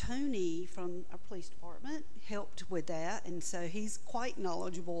 And Tony from our police department helped with that, and so he's quite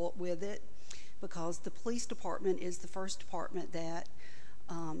knowledgeable with it, because the police department is the first department that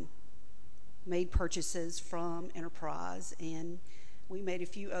made purchases from Enterprise, and we made a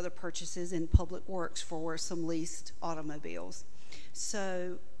few other purchases in Public Works for some leased automobiles.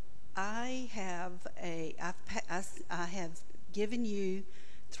 So I have given you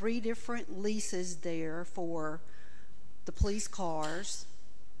 3 different leases there for the police cars,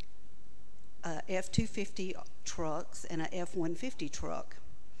 F-250 trucks, and a F-150 truck.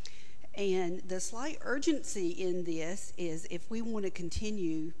 And the slight urgency in this is, if we want to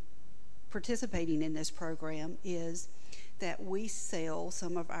continue participating in this program, is that we sell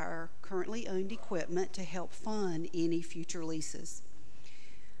some of our currently owned equipment to help fund any future leases.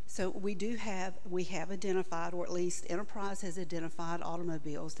 So we have identified, or at least Enterprise has identified,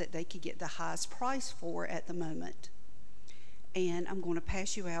 automobiles that they could get the highest price for at the moment. And I'm going to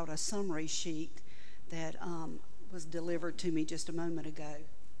pass you out a summary sheet that was delivered to me just a moment ago.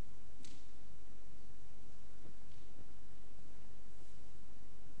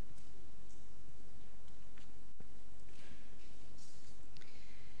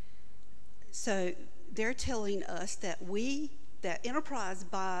 So they're telling us that Enterprise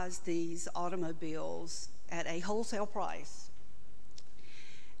buys these automobiles at a wholesale price,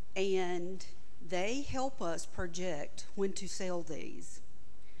 and they help us project when to sell these.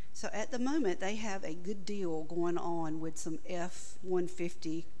 So at the moment, they have a good deal going on with some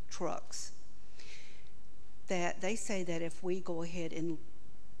F-150 trucks, that they say that if we go ahead and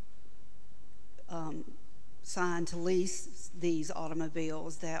sign to lease these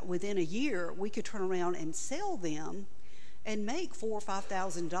automobiles, that within a year we could turn around and sell them and make $4,000 or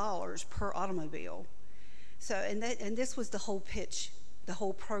 $5,000 per automobile. So, and this was the whole pitch, the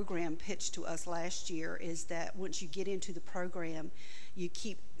whole program pitched to us last year, is that once you get into the program, you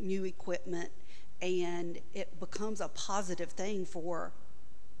keep new equipment, and it becomes a positive thing for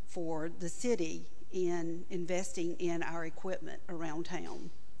the city in investing in our equipment around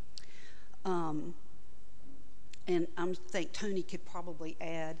town. And I think Tony could probably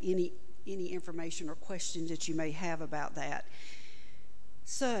add any information or questions that you may have about that.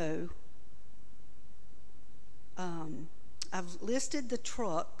 So I've listed the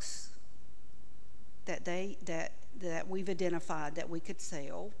trucks that we've identified that we could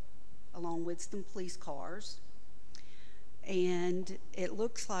sell, along with some police cars. And it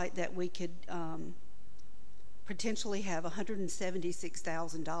looks like that we could potentially have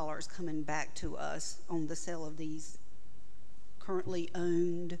 $176,000 coming back to us on the sale of these currently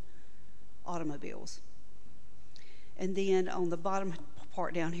owned automobiles. And then on the bottom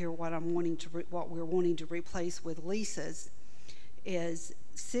part down here, what we're wanting to replace with leases is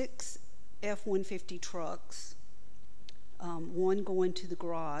 6 F-150 trucks, 1 going to the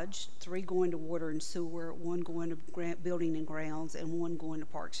garage, 3 going to water and sewer, 1 going to building and grounds, and 1 going to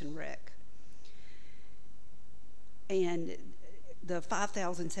parks and rec. And the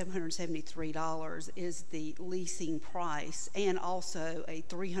 $5,773 is the leasing price, and also a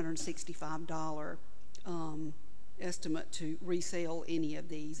 $365 estimate to resell any of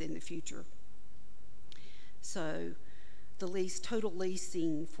these in the future. So the total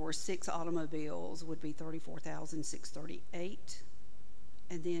leasing for 6 automobiles would be $34,638,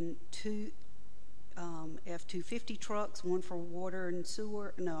 and then 2 F-250 trucks, 1 for water and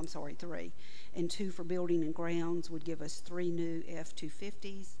sewer, no, I'm sorry, 3, and 2 for building and grounds would give us 3 new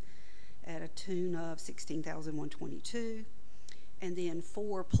F-250s at a tune of $16,122, and then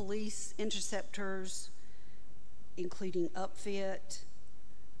 4 police interceptors, including upfit,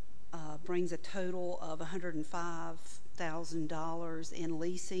 brings a total of $105,000 in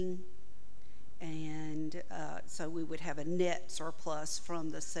leasing, and so we would have a net surplus from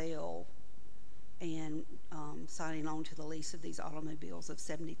the sale and signing on to the lease of these automobiles of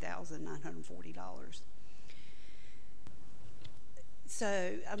 $70,940.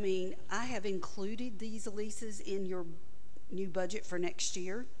 So, I mean, I have included these leases in your new budget for next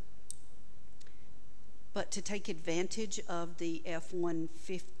year. But to take advantage of the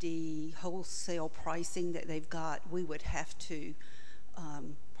F-150 wholesale pricing that they've got, we would have to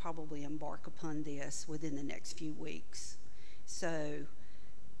probably embark upon this within the next few weeks. So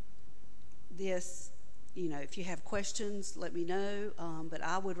this, you know, if you have questions, let me know. But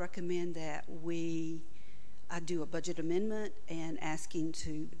I would recommend that I do a budget amendment and asking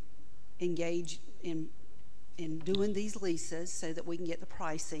to engage in doing these leases so that we can get the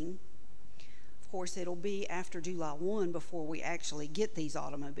pricing. Of course, it'll be after July 1 before we actually get these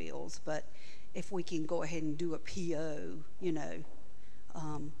automobiles, but if we can go ahead and do a PO, you know,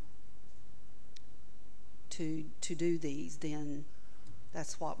 to do these, then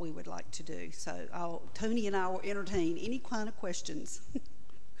that's what we would like to do. So Tony and I will entertain any kind of questions.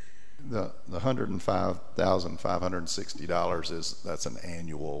 The $105,560 that's an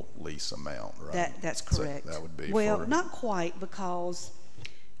annual lease amount, right? That's correct. So that would be not quite, because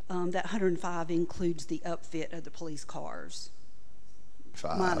that 105 includes the upfit of the police cars.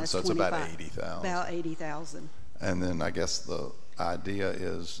 Minus so it's 25, about 80,000. About 80,000. And then I guess the idea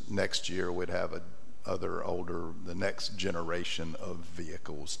is next year we'd have the next generation of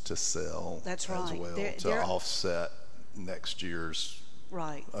vehicles to sell. That's right. As well, to offset next year's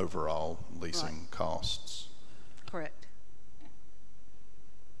overall leasing costs. Correct.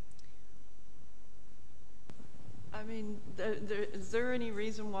 I mean, is there any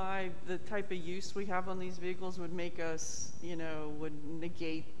reason why the type of use we have on these vehicles would make us, you know, would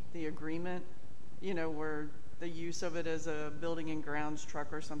negate the agreement, you know, where the use of it as a building and grounds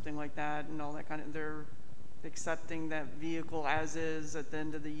truck or something like that and all that kind of, they're accepting that vehicle as is at the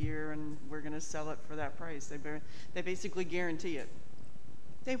end of the year and we're going to sell it for that price. They basically guarantee it.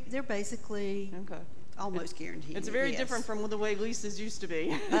 They're basically almost guaranteed. It's very different from the way leases used to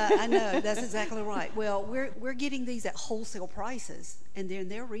be. I know, that's exactly right. Well, we're getting these at wholesale prices, and then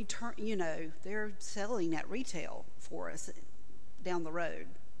they're selling at retail for us down the road.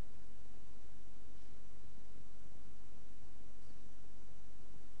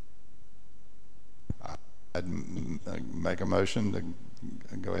 I'd make a motion to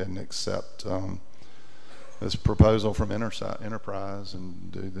go ahead and accept this proposal from Enterprise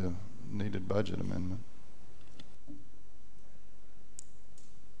and do the needed budget amendment.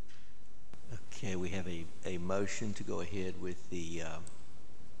 Okay, we have a motion to go ahead with the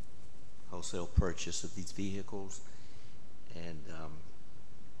wholesale purchase of these vehicles, and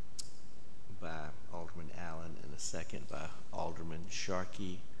by Alderman Allen, and a second by Alderman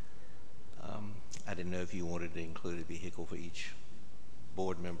Sharkey. I didn't know if you wanted to include a vehicle for each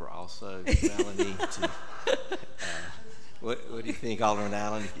board member also, Melanie. What do you think, Alderman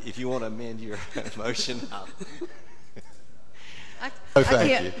Allen? If you want to amend your motion, I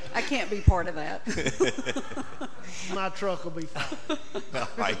can't be part of that. My truck will be fine. all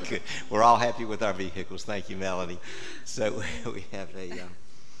right, good. We're all happy with our vehicles. Thank you, Melanie. So we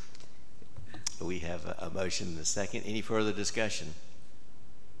have a motion and a second. Any further discussion?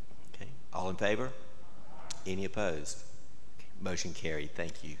 Okay, all in favor? Any opposed? Okay. Motion carried.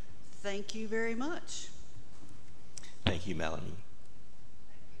 Thank you. Thank you very much. Thank you, Melanie.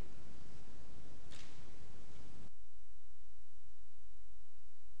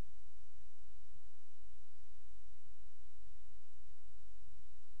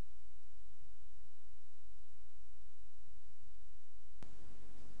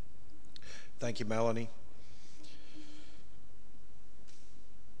 Thank you, Melanie.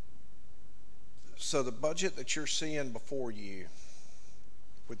 So the budget that you're seeing before you,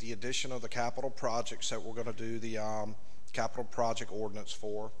 with the addition of the capital projects that we're going to do the capital project ordinance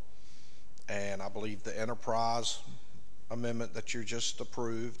for, and I believe the enterprise amendment that you just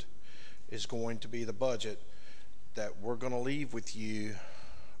approved is going to be the budget that we're going to leave with you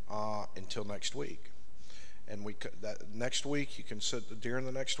until next week. And next week, you can sit during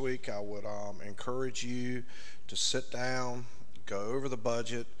the next week. I would encourage you to sit down, go over the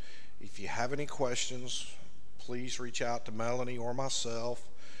budget. If you have any questions, please reach out to Melanie or myself,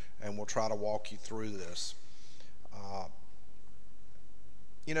 and we'll try to walk you through this.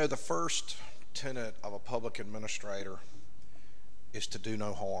 You know, the first tenet of a public administrator is to do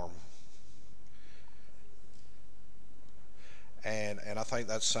no harm. And I think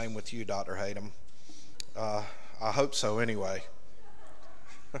that's the same with you, Dr. Hayden. I hope so anyway.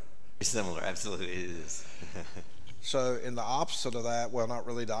 Similar, absolutely it is. So in the opposite of that, well, not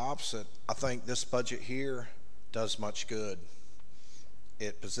really the opposite, I think this budget here does much good.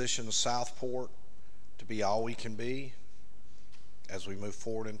 It positions Southport to be all we can be as we move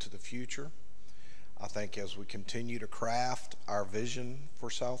forward into the future. I think as we continue to craft our vision for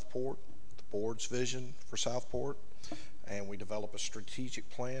Southport, the board's vision for Southport, and we develop a strategic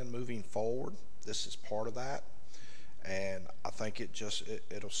plan moving forward, this is part of that. And I think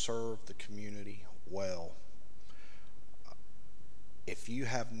it'll serve the community well. If you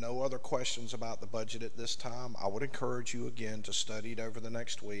have no other questions about the budget at this time, I would encourage you again to study it over the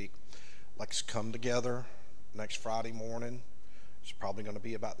next week. Let's come together next Friday morning. It's probably going to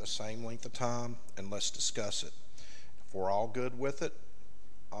be about the same length of time, and let's discuss it. If we're all good with it,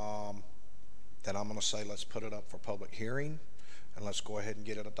 then I'm going to say let's put it up for public hearing, and let's go ahead and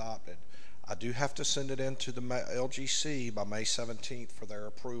get it adopted. I do have to send it into the LGC by May 17th for their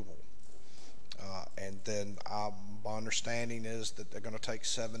approval. And then my understanding is that they're going to take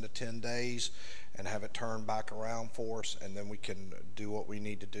 7 to 10 days and have it turned back around for us, and then we can do what we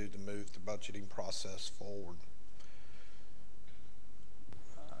need to do to move the budgeting process forward.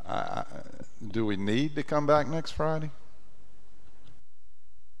 Do we need to come back next Friday?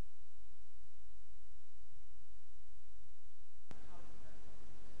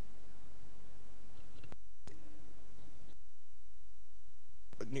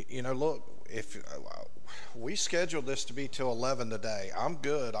 You know, look, if we scheduled this to be till 11 today, I'm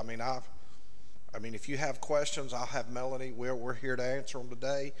good. I mean, if you have questions, I'll have Melanie. We're here to answer them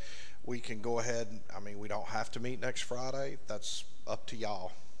today. We can go ahead. I mean, we don't have to meet next Friday. That's up to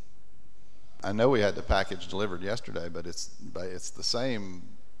y'all. I know we had the package delivered yesterday, but it's the same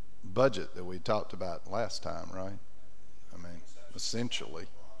budget that we talked about last time, right? I mean, essentially,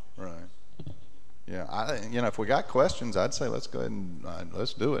 right? Yeah, if we got questions, I'd say let's go ahead and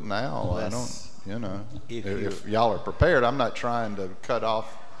let's do it now. If y'all are prepared, I'm not trying to cut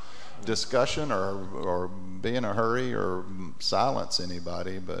off discussion or be in a hurry or silence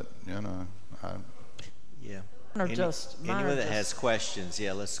anybody, but Yeah. Anyone that has questions,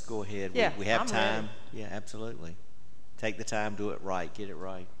 let's go ahead. Yeah, we have I'm time. ready. Yeah, absolutely. Take the time, do it right, get it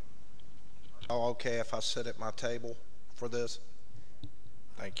right. Oh, okay if I sit at my table for this?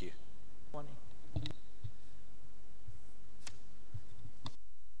 Thank you.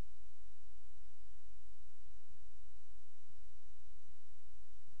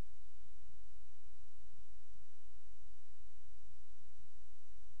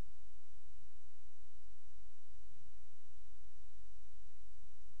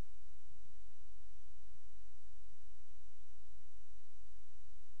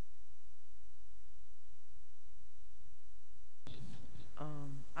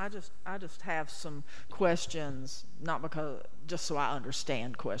 I just have some questions, just so I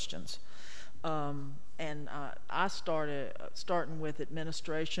understand questions. I starting with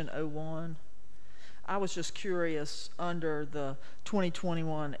administration 01. I was just curious, under the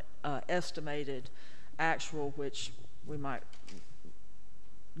 2021 estimated actual, which we might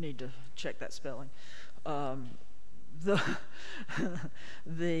need to check that spelling. The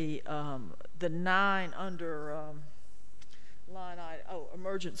 9 under line item,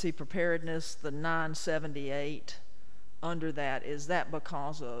 emergency preparedness, the 978 under that, is that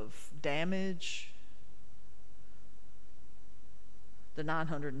because of damage? The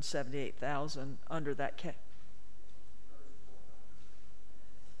 978,000 under that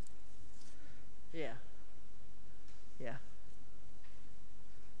Yeah.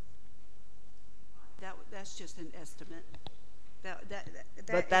 That's just an estimate.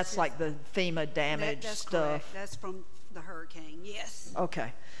 But that's like the FEMA damage that's stuff. Correct. That's from the hurricane, yes.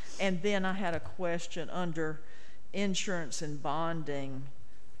 Okay. And then I had a question under insurance and bonding,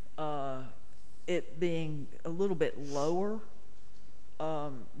 it being a little bit lower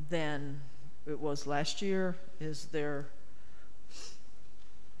than it was last year. Is there,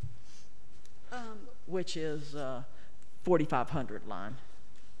 which is 4,500 line.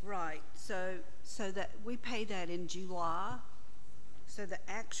 Right, so that we pay that in July, so the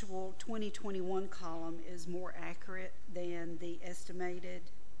actual 2021 column is more accurate than the estimated.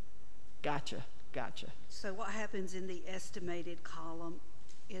 Gotcha. So what happens in the estimated column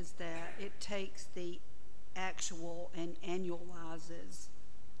is that it takes the actual and annualizes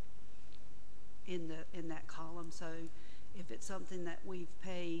in that column. So if it's something that we've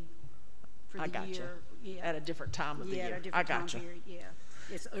paid for the year, at a different time of the year. At a different time period,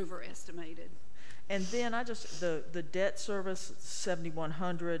 it's overestimated. And then the debt service,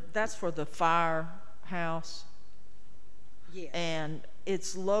 7,100. That's for the firehouse. Yes. And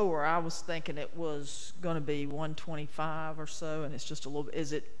it's lower. I was thinking it was going to be 125 or so, and it's just a little.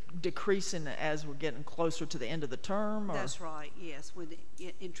 Is it decreasing as we're getting closer to the end of the term? Or? That's right. Yes, when the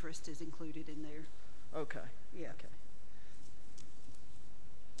interest is included in there. Okay. Yeah. Okay.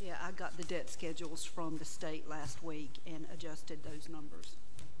 Yeah, I got the debt schedules from the state last week and adjusted those numbers.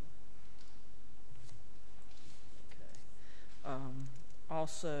 Okay.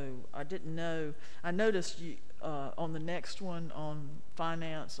 Also, I didn't know. I noticed you on the next one on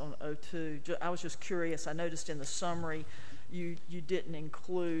finance on 02. I was just curious. I noticed in the summary you didn't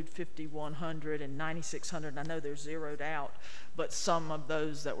include 5,100 and 9,600. I know they're zeroed out, but some of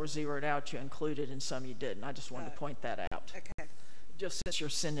those that were zeroed out you included and some you didn't. I just wanted to point that out. Okay. Just since you're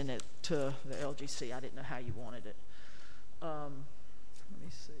sending it to the LGC, I didn't know how you wanted it. Let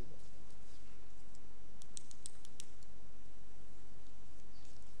me see.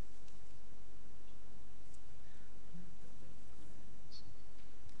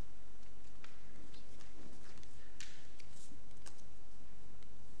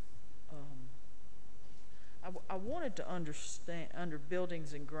 I wanted to understand under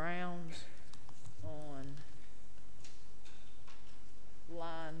buildings and grounds on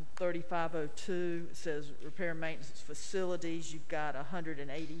line 3502, it says repair maintenance facilities. You've got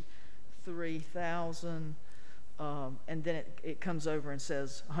 183,000, and then it comes over and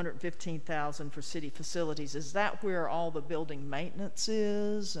says 115,000 for city facilities. Is that where all the building maintenance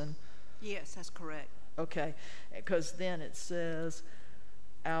is? And yes, that's correct. okay, because then it says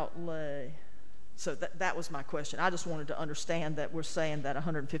outlay. So that was my question. I just wanted to understand that we're saying that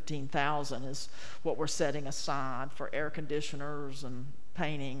 115,000 is what we're setting aside for air conditioners and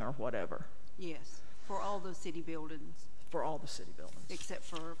painting or whatever. Yes, for all the city buildings. For all the city buildings. Except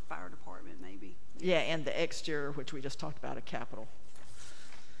for fire department, maybe. Yeah, and the exterior, which we just talked about at Capitol.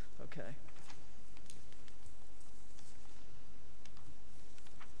 Okay.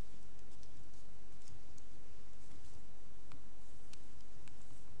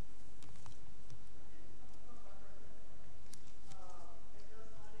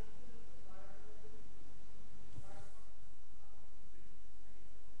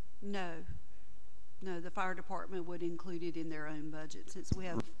 No, the fire department would include it in their own budget since we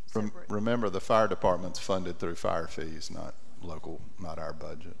have separate. Remember, the fire department's funded through fire fees, not local, not our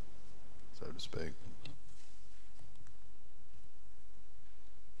budget, so to speak.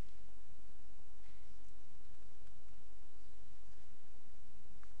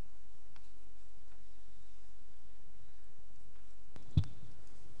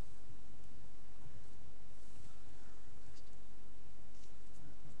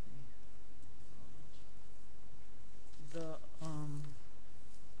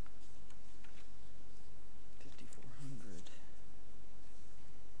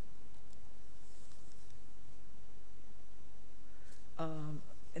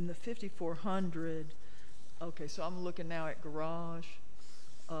 5,400. In the 5,400. Okay, so I'm looking now at garage.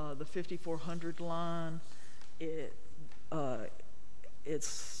 The 5,400 line.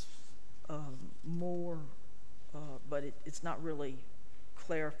 It's more, but it's not really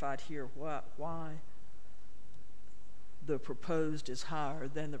clarified here why the proposed is higher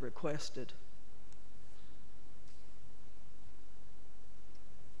than the requested.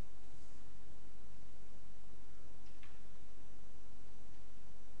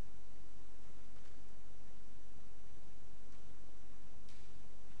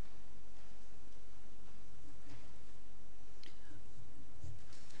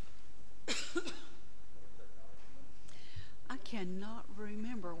 I cannot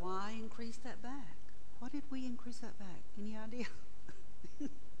remember why I increased that back. Why did we increase that back? Any idea?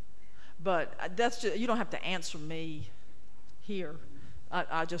 But that's just, you don't have to answer me here.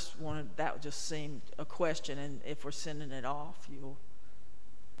 I just wanted, that just seemed a question, and if we're sending it off,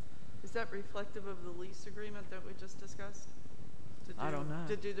 Is that reflective of the lease agreement that we just discussed? I don't know.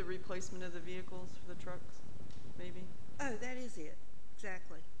 To do the replacement of the vehicles for the trucks, maybe? Oh, that is it.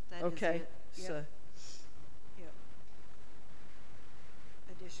 Exactly. That is Okay, it. Yep. so, Yep.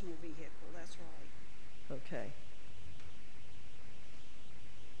 Additional vehicle, that's right. okay.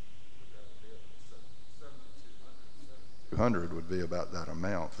 $200 would be about that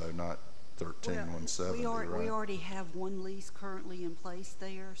amount, though, not 13,170, Well, we right? already have one lease currently in place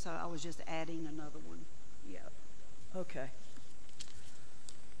there, so I was just adding another one. Yeah. Okay.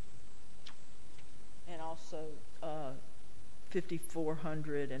 And also,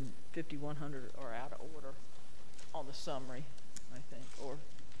 5,400 and 5,100 are out of order on the summary, I think, or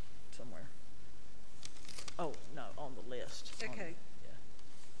somewhere. Oh, no, on the list. Okay. Yeah.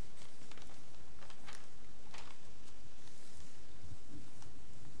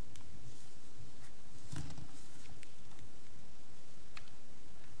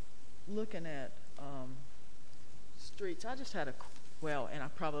 Looking at streets, I just had well, and I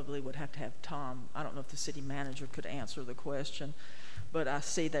probably would have to have Tom, I don't know if the city manager could answer the question, but I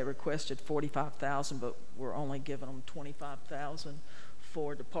see they requested 45,000, but we're only giving them 25,000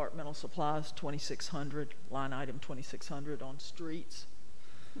 for departmental supplies, 2,600, line item 2,600 on streets.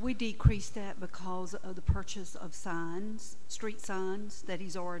 We decreased that because of the purchase of signs, street signs that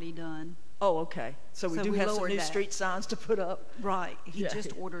he's already done. Oh, okay. So we do have some new street signs to put up. Right. He Yeah.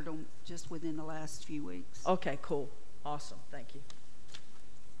 just ordered them just within the last few weeks. Okay, cool. Awesome. Thank you.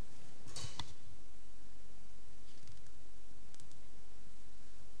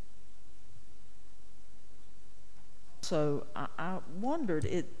 So I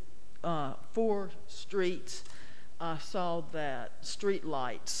wondered, for streets, I saw that street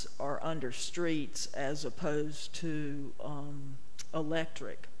lights are under streets as opposed to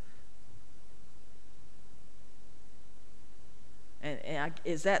electric. And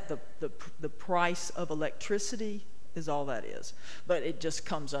is that the price of electricity is all that is? But it just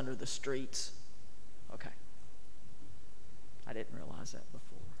comes under the streets? Okay. I didn't realize that before.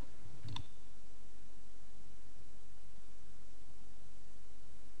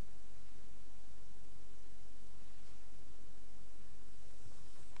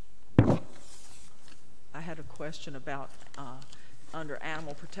 I had a question about under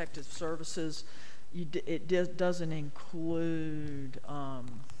Animal Protective Services. It doesn't include, well,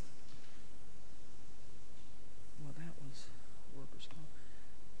 that was workers' comp.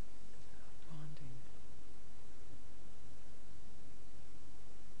 Bonding.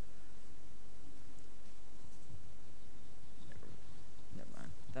 Never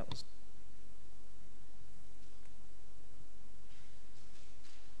mind. That was.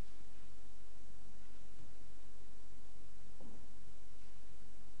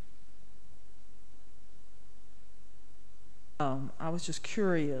 I was just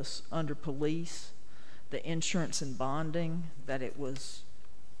curious, under police, the insurance and bonding, that it was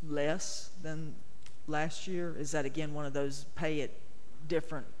less than last year. Is that again one of those pay at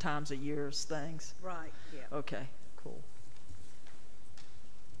different times of years things? Right, yeah. Okay, cool.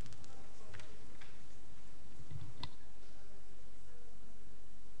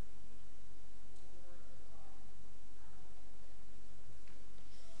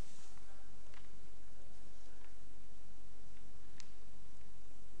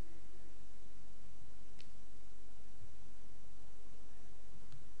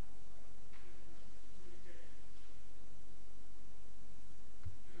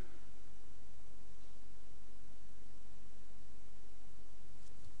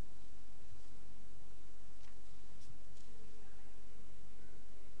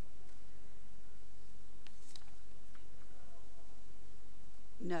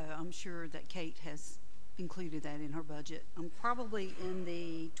 No, I'm sure that Kate has included that in her budget. I'm probably in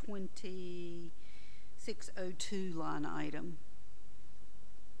the 2602 line item.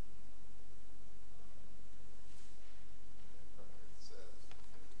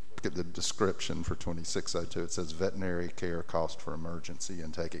 Look at the description for 2602. It says veterinary care cost for emergency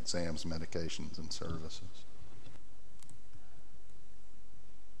intake exams, medications, and services.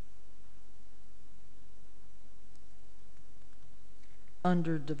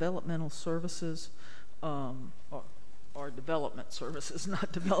 Under developmental services, or development services,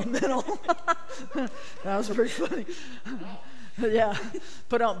 not developmental. That was pretty funny. Yeah,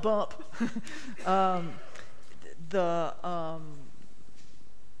 put on bump.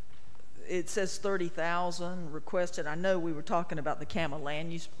 It says 30,000 requested. I know we were talking about the CAMA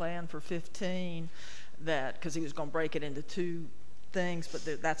land use plan for 15, that because he was going to break it into two things, but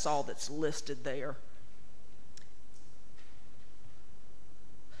that's all that's listed there.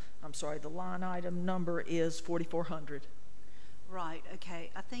 I'm sorry, the line item number is 4,400. Right, okay.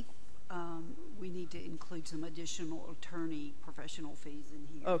 I think we need to include some additional attorney professional fees in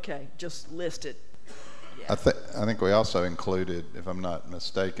here. Okay, just list it. Yeah. I think we also included, if I'm not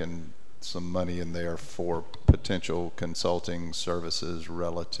mistaken, some money in there for potential consulting services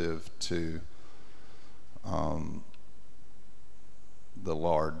relative to the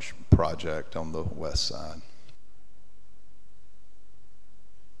large project on the west side.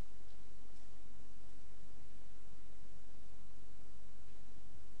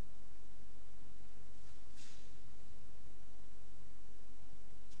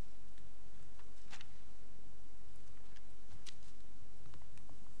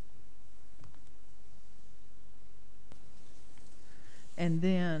 And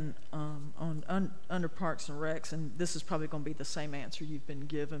then under Parks and Recs, and this is probably going to be the same answer you've been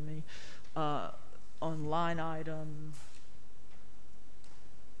giving me, on line item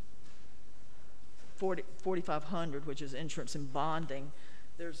 4,500, which is insurance and bonding,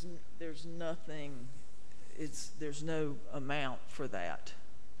 there's nothing, there's no amount for that.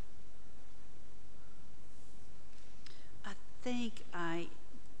 I think I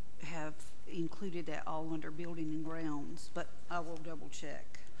have included that all under building and grounds, but I will double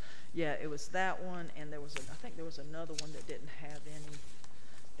check. Yeah, it was that one, and there was I think there was another one that didn't have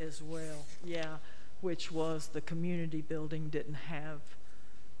any as well. Yeah, which was the community building didn't have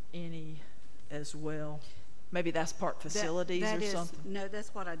any as well. Maybe that's park facilities or something. No,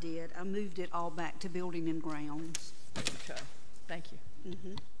 that's what I did. I moved it all back to building and grounds. Okay, thank you.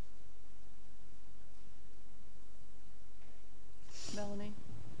 Mm-hmm. Melanie?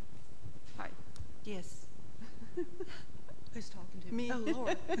 Hi. Yes. Who's talking to me? Me. Oh,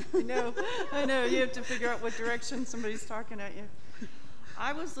 Lord. I know. You have to figure out what direction somebody's talking at you.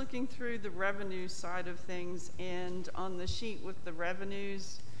 I was looking through the revenue side of things, and on the sheet with the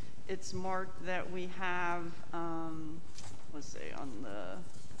revenues, it's marked that we have, let's see, on the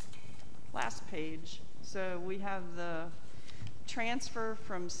last page. So we have the transfer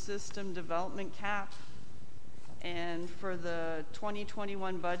from system development cap, and for the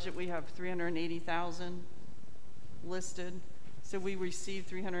 2021 budget, we have 380,000 listed. So we received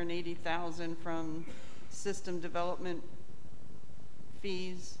 380,000 from system development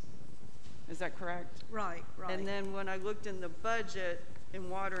fees. Is that correct? Right. And then when I looked in the budget in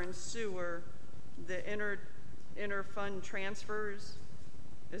water and sewer, the inter-fund transfers,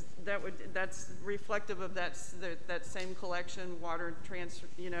 that's reflective of that same collection, water transfer,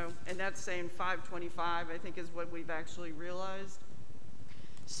 and that's saying 525, I think, is what we've actually realized.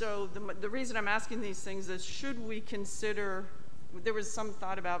 So the reason I'm asking these things is, should we consider, there was some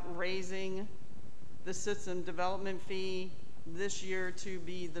thought about raising the system development fee this year to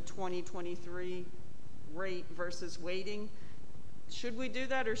be the 2023 rate versus waiting. Should we do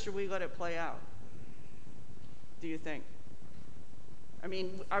that, or should we let it play out? Do you think? I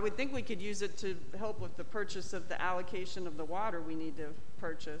mean, I would think we could use it to help with the purchase of the allocation of the water we need to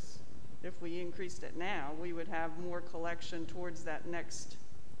purchase. If we increased it now, we would have more collection towards that next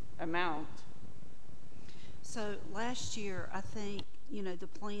amount. So last year, I think, the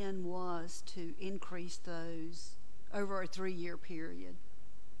plan was to increase those over a 3-year period.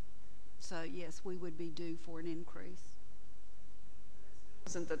 So yes, we would be due for an increase.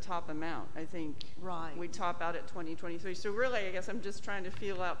 Isn't the top amount, I think. Right. We top out at 2023. So really, I guess I'm just trying to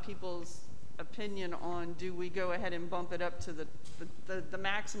feel out people's opinion on, do we go ahead and bump it up to the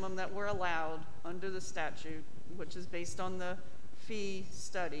maximum that we're allowed under the statute, which is based on the fee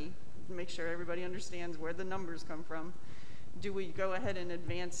study, to make sure everybody understands where the numbers come from. Do we go ahead and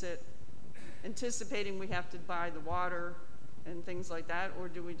advance it, anticipating we have to buy the water and things like that, or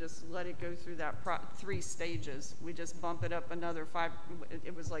do we just let it go through that 3 stages? We just bump it up another 5,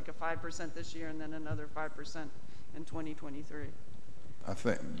 it was like a 5% this year and then another 5% in 2023. I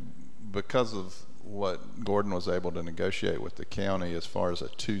think because of what Gordon was able to negotiate with the county as far as a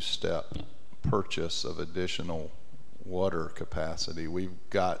 2-step purchase of additional water capacity, we're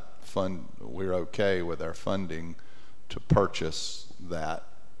okay with our funding to purchase that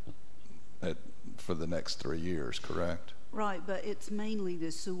for the next 3 years, correct? Right, but it's mainly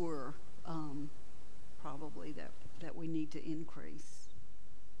the sewer, probably that we need to increase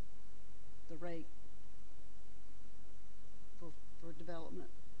the rate for development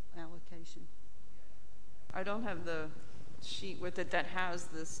allocation. I don't have the sheet with it that has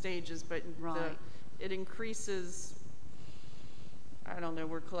the stages, but right. It increases, I don't know,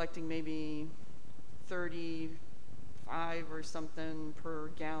 we're collecting maybe 35 or something per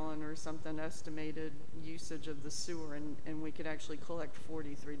gallon or something estimated usage of the sewer, and we could actually collect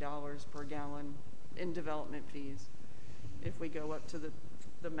 $43 per gallon in development fees if we go up to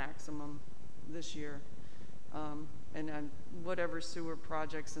the maximum this year. and whatever sewer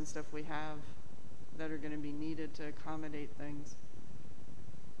projects and stuff we have that are going to be needed to accommodate things.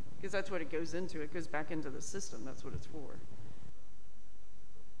 Because that's what it goes into. It goes back into the system. That's what it's for.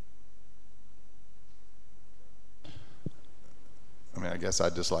 I mean, I guess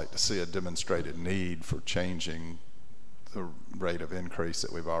I'd just like to see a demonstrated need for changing the rate of increase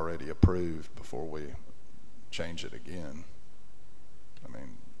that we've already approved before we change it again. I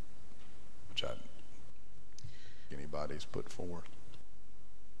mean, which anybody's put forward.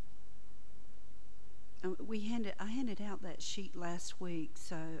 I handed out that sheet last week,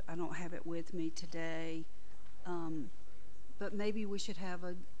 so I don't have it with me today. But maybe we should have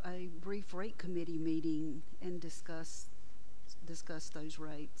a brief rate committee meeting and discuss those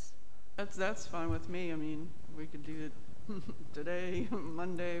rates. That's fine with me. I mean, we could do it today,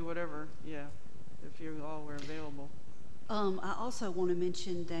 Monday, whatever. Yeah, if you all were available. I also want to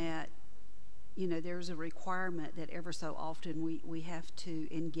mention that, you know, there's a requirement that ever so often we have to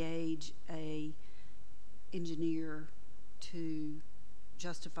engage a engineer to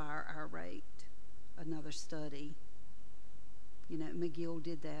justify our rate, another study. You know, McGill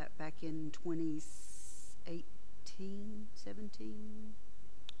did that back in 2018, 17.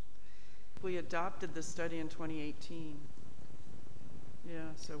 We adopted the study in 2018. Yeah,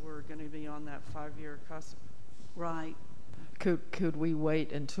 so we're going to be on that 5-year cusp. Right. Could we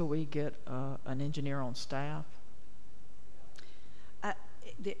wait until we get an engineer on staff?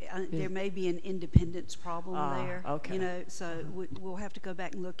 There may be an independence problem there. Okay. You know, so we'll have to go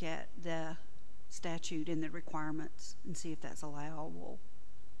back and look at the statute and the requirements and see if that's allowable.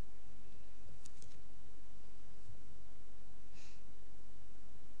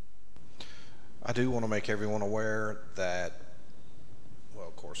 I do want to make everyone aware that, well,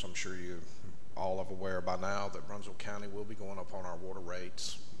 of course, I'm sure you all are aware by now that Brunswick County will be going up on our water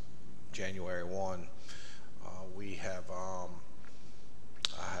rates January 1.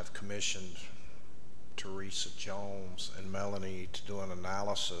 I have commissioned Teresa Jones and Melanie to do an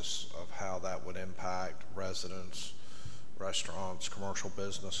analysis of how that would impact residents, restaurants, commercial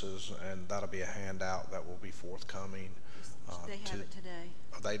businesses, and that'll be a handout that will be forthcoming. They have it today.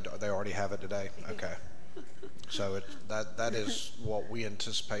 They already have it today? Okay. So that is what we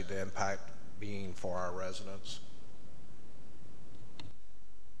anticipate the impact being for our residents.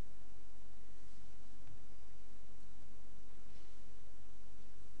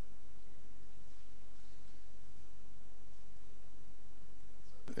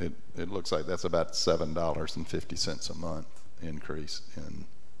 It looks like that's about $7.50 a month increase in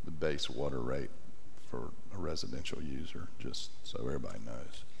the base water rate for a residential user, just so everybody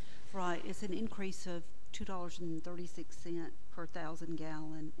knows. Right. It's an increase of $2.36 per 1,000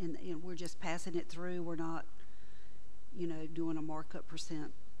 gallon, and we're just passing it through. We're not, you know, doing a markup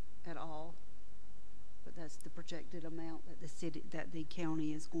percent at all. But that's the projected amount that the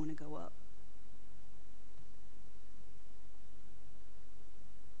county is going to go up.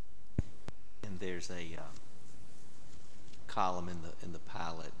 And there's a column in the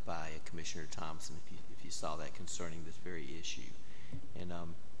pilot by Commissioner Thompson, if you saw that, concerning this very issue. And I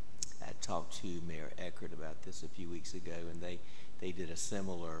talked to Mayor Eckert about this a few weeks ago, and they did a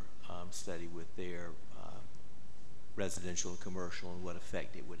similar study with their residential and commercial and what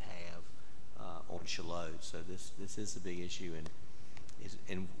effect it would have on Shallow. So this is a big issue,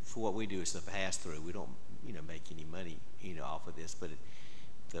 and for what we do, it's a pass through. We don't make any money off of this, but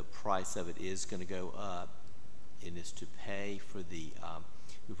the price of it is going to go up, and it's to pay for the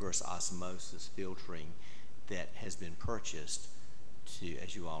reverse osmosis filtering that has been purchased to,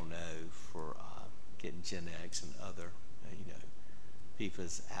 as you all know, for getting Gen X and other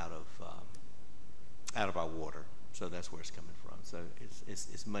PFAS out of our water. So that's where it's coming from. So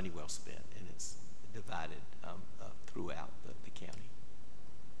it's money well spent, and it's divided throughout the county.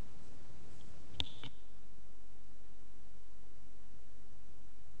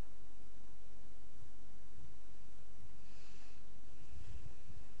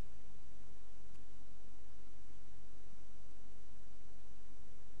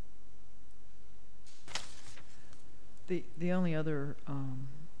 The only other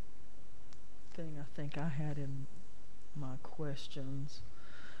thing I think I had in my questions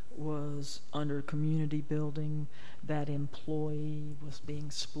was under community building, that employee was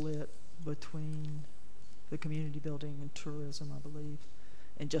being split between the community building and tourism, I believe.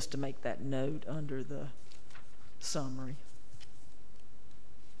 And just to make that note under the summary.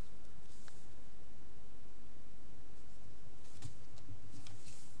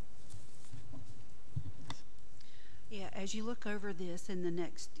 Yeah, as you look over this in the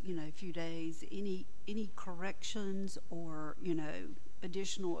next, few days, any corrections or,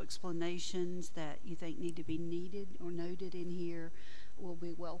 additional explanations that you think need to be needed or noted in here will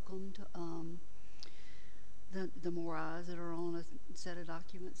be welcomed. The more eyes that are on a set of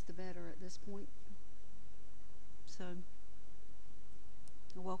documents, the better at this point. So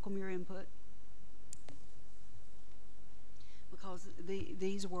I welcome your input, because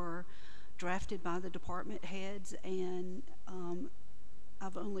these were drafted by the department heads, and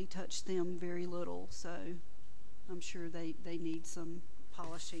I've only touched them very little, so I'm sure they need some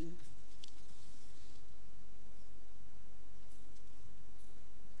polishing.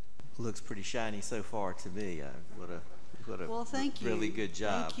 Looks pretty shiny so far to me. What a Well, thank you. really good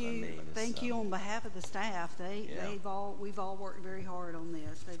job. Thank you. I mean, Thank you on behalf of the staff. We've all worked very hard on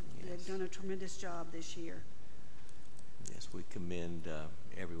this. They've done a tremendous job this year. Yes, we commend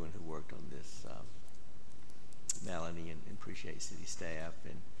everyone who worked on this, Melanie, and appreciate city staff.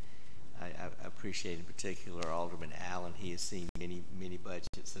 And I appreciate in particular Alderman Allen. He has seen many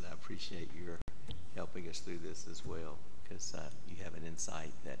budgets, and I appreciate your helping us through this as well, because you have an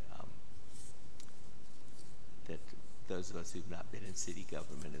insight that that those of us who've not been in city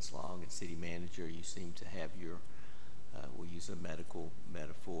government as long as city manager, you seem to have your, we'll use a medical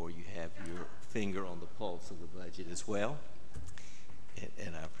metaphor, you have your finger on the pulse of the budget as well,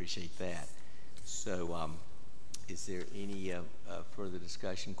 and I appreciate that. So is there any further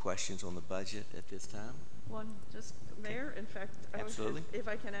discussion, questions on the budget at this time? One, just Mayor, in fact, Absolutely. If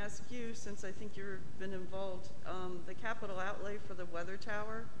I can ask you, since I think you've been involved, the capital outlay for the weather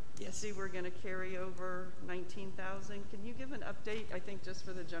tower. Yes. See, we're going to carry over 19,000. Can you give an update? I think just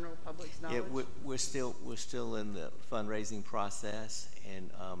for the general public's knowledge. Yeah, we're still in the fundraising process,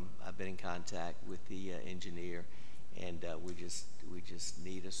 and I've been in contact with the engineer, and we just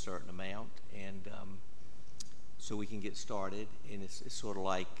need a certain amount, and so we can get started. And it's sort of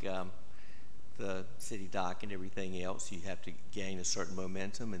like the city dock and everything else. You have to gain a certain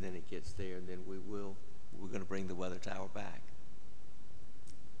momentum, and then it gets there, and then we're going to bring the weather tower back.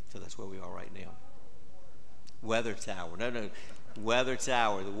 So that's where we are right now. Weather tower. No. Weather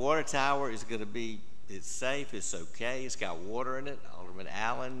tower. The water tower is going to be, it's safe, it's okay, it's got water in it. Alderman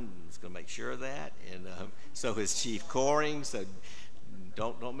Allen is going to make sure of that. And so is Chief Coring. So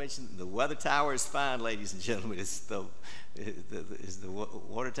don't mention, the weather tower is fine, ladies and gentlemen. It's the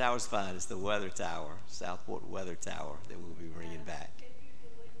water tower is fine. It's the weather tower, Southport weather tower, that we'll be bringing back.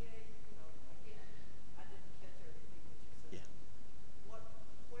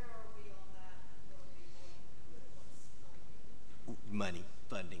 Money,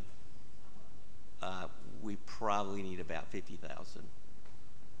 funding. We probably need about 50,000.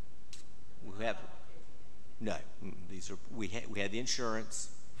 We have no. These are we had the insurance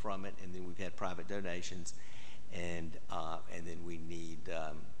from it, and then we've had private donations, and then we need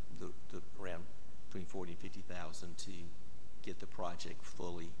the around between 40 and 50,000 to get the project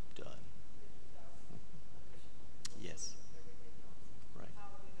fully done. Yes. Right.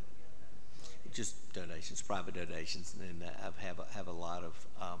 Just donations, private donations, and I have a lot of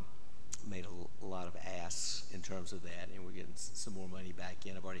made a lot of asks in terms of that, and we're getting some more money back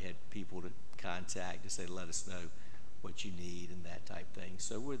in. I've already had people to contact to say, let us know what you need and that type thing.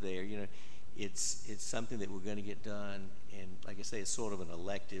 So we're there. You know, it's something that we're going to get done, and like I say, it's sort of an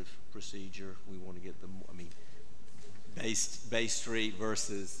elective procedure. We want to get Bay Street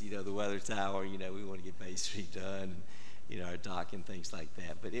versus the weather tower. We want to get Bay Street done. Our dock and things like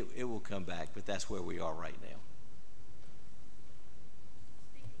that. But it will come back, but that's where we are right now.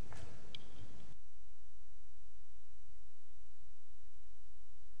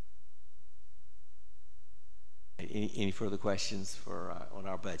 Any further questions for on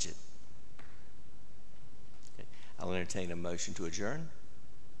our budget? Okay. I'll entertain a motion to adjourn.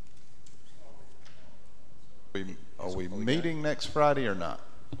 Are we meeting next Friday or not?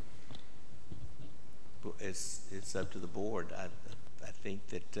 It's up to the board. I think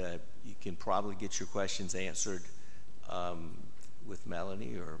that you can probably get your questions answered with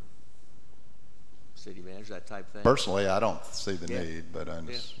Melanie or city manager, that type thing. Personally, I don't see the need, but I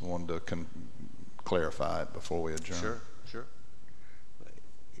just wanted to clarify it before we adjourn. Sure.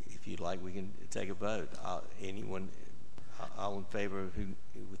 If you'd like, we can take a vote. Anyone, all in favor who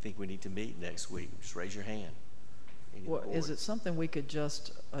would think we need to meet next week, just raise your hand. Well, is it something we could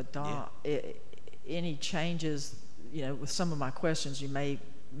just adopt? Yeah. Any changes, with some of my questions, you may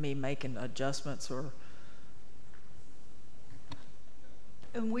be making adjustments or?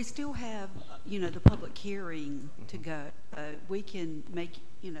 And we still have, the public hearing to go. We can make,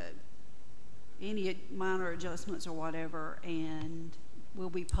 any minor adjustments or whatever, and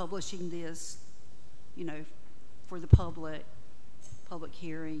we'll be publishing this, for the public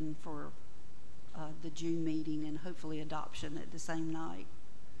hearing for the June meeting and hopefully adoption at the same night.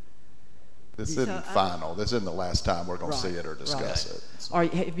 This So isn't final. This isn't the last time we're going to see it or discuss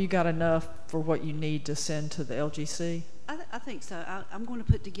it. Have you got enough for what you need to send to the LGC? I think so. I'm going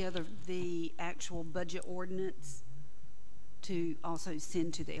to put together the actual budget ordinance to also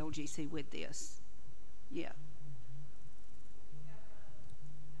send to the LGC with this. Yeah.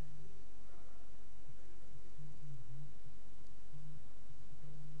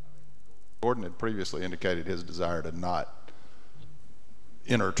 Gordon had previously indicated his desire to not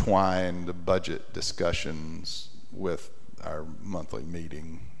intertwine the budget discussions with our monthly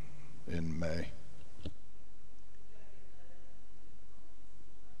meeting in May.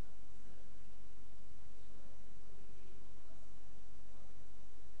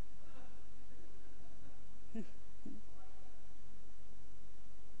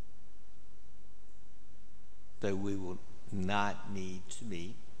 So we will not need to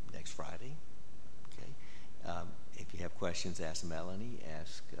meet next Friday. Okay. If you have questions, ask Melanie,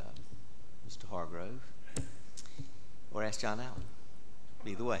 ask Mr. Hargrove, or ask John Allen.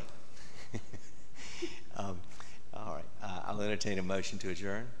 Either way. All right. I'll entertain a motion to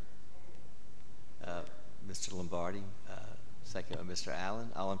adjourn. Mr. Lombardi, second by Mr.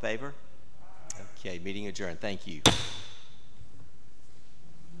 Allen. All in favor? Okay. Meeting adjourned. Thank you.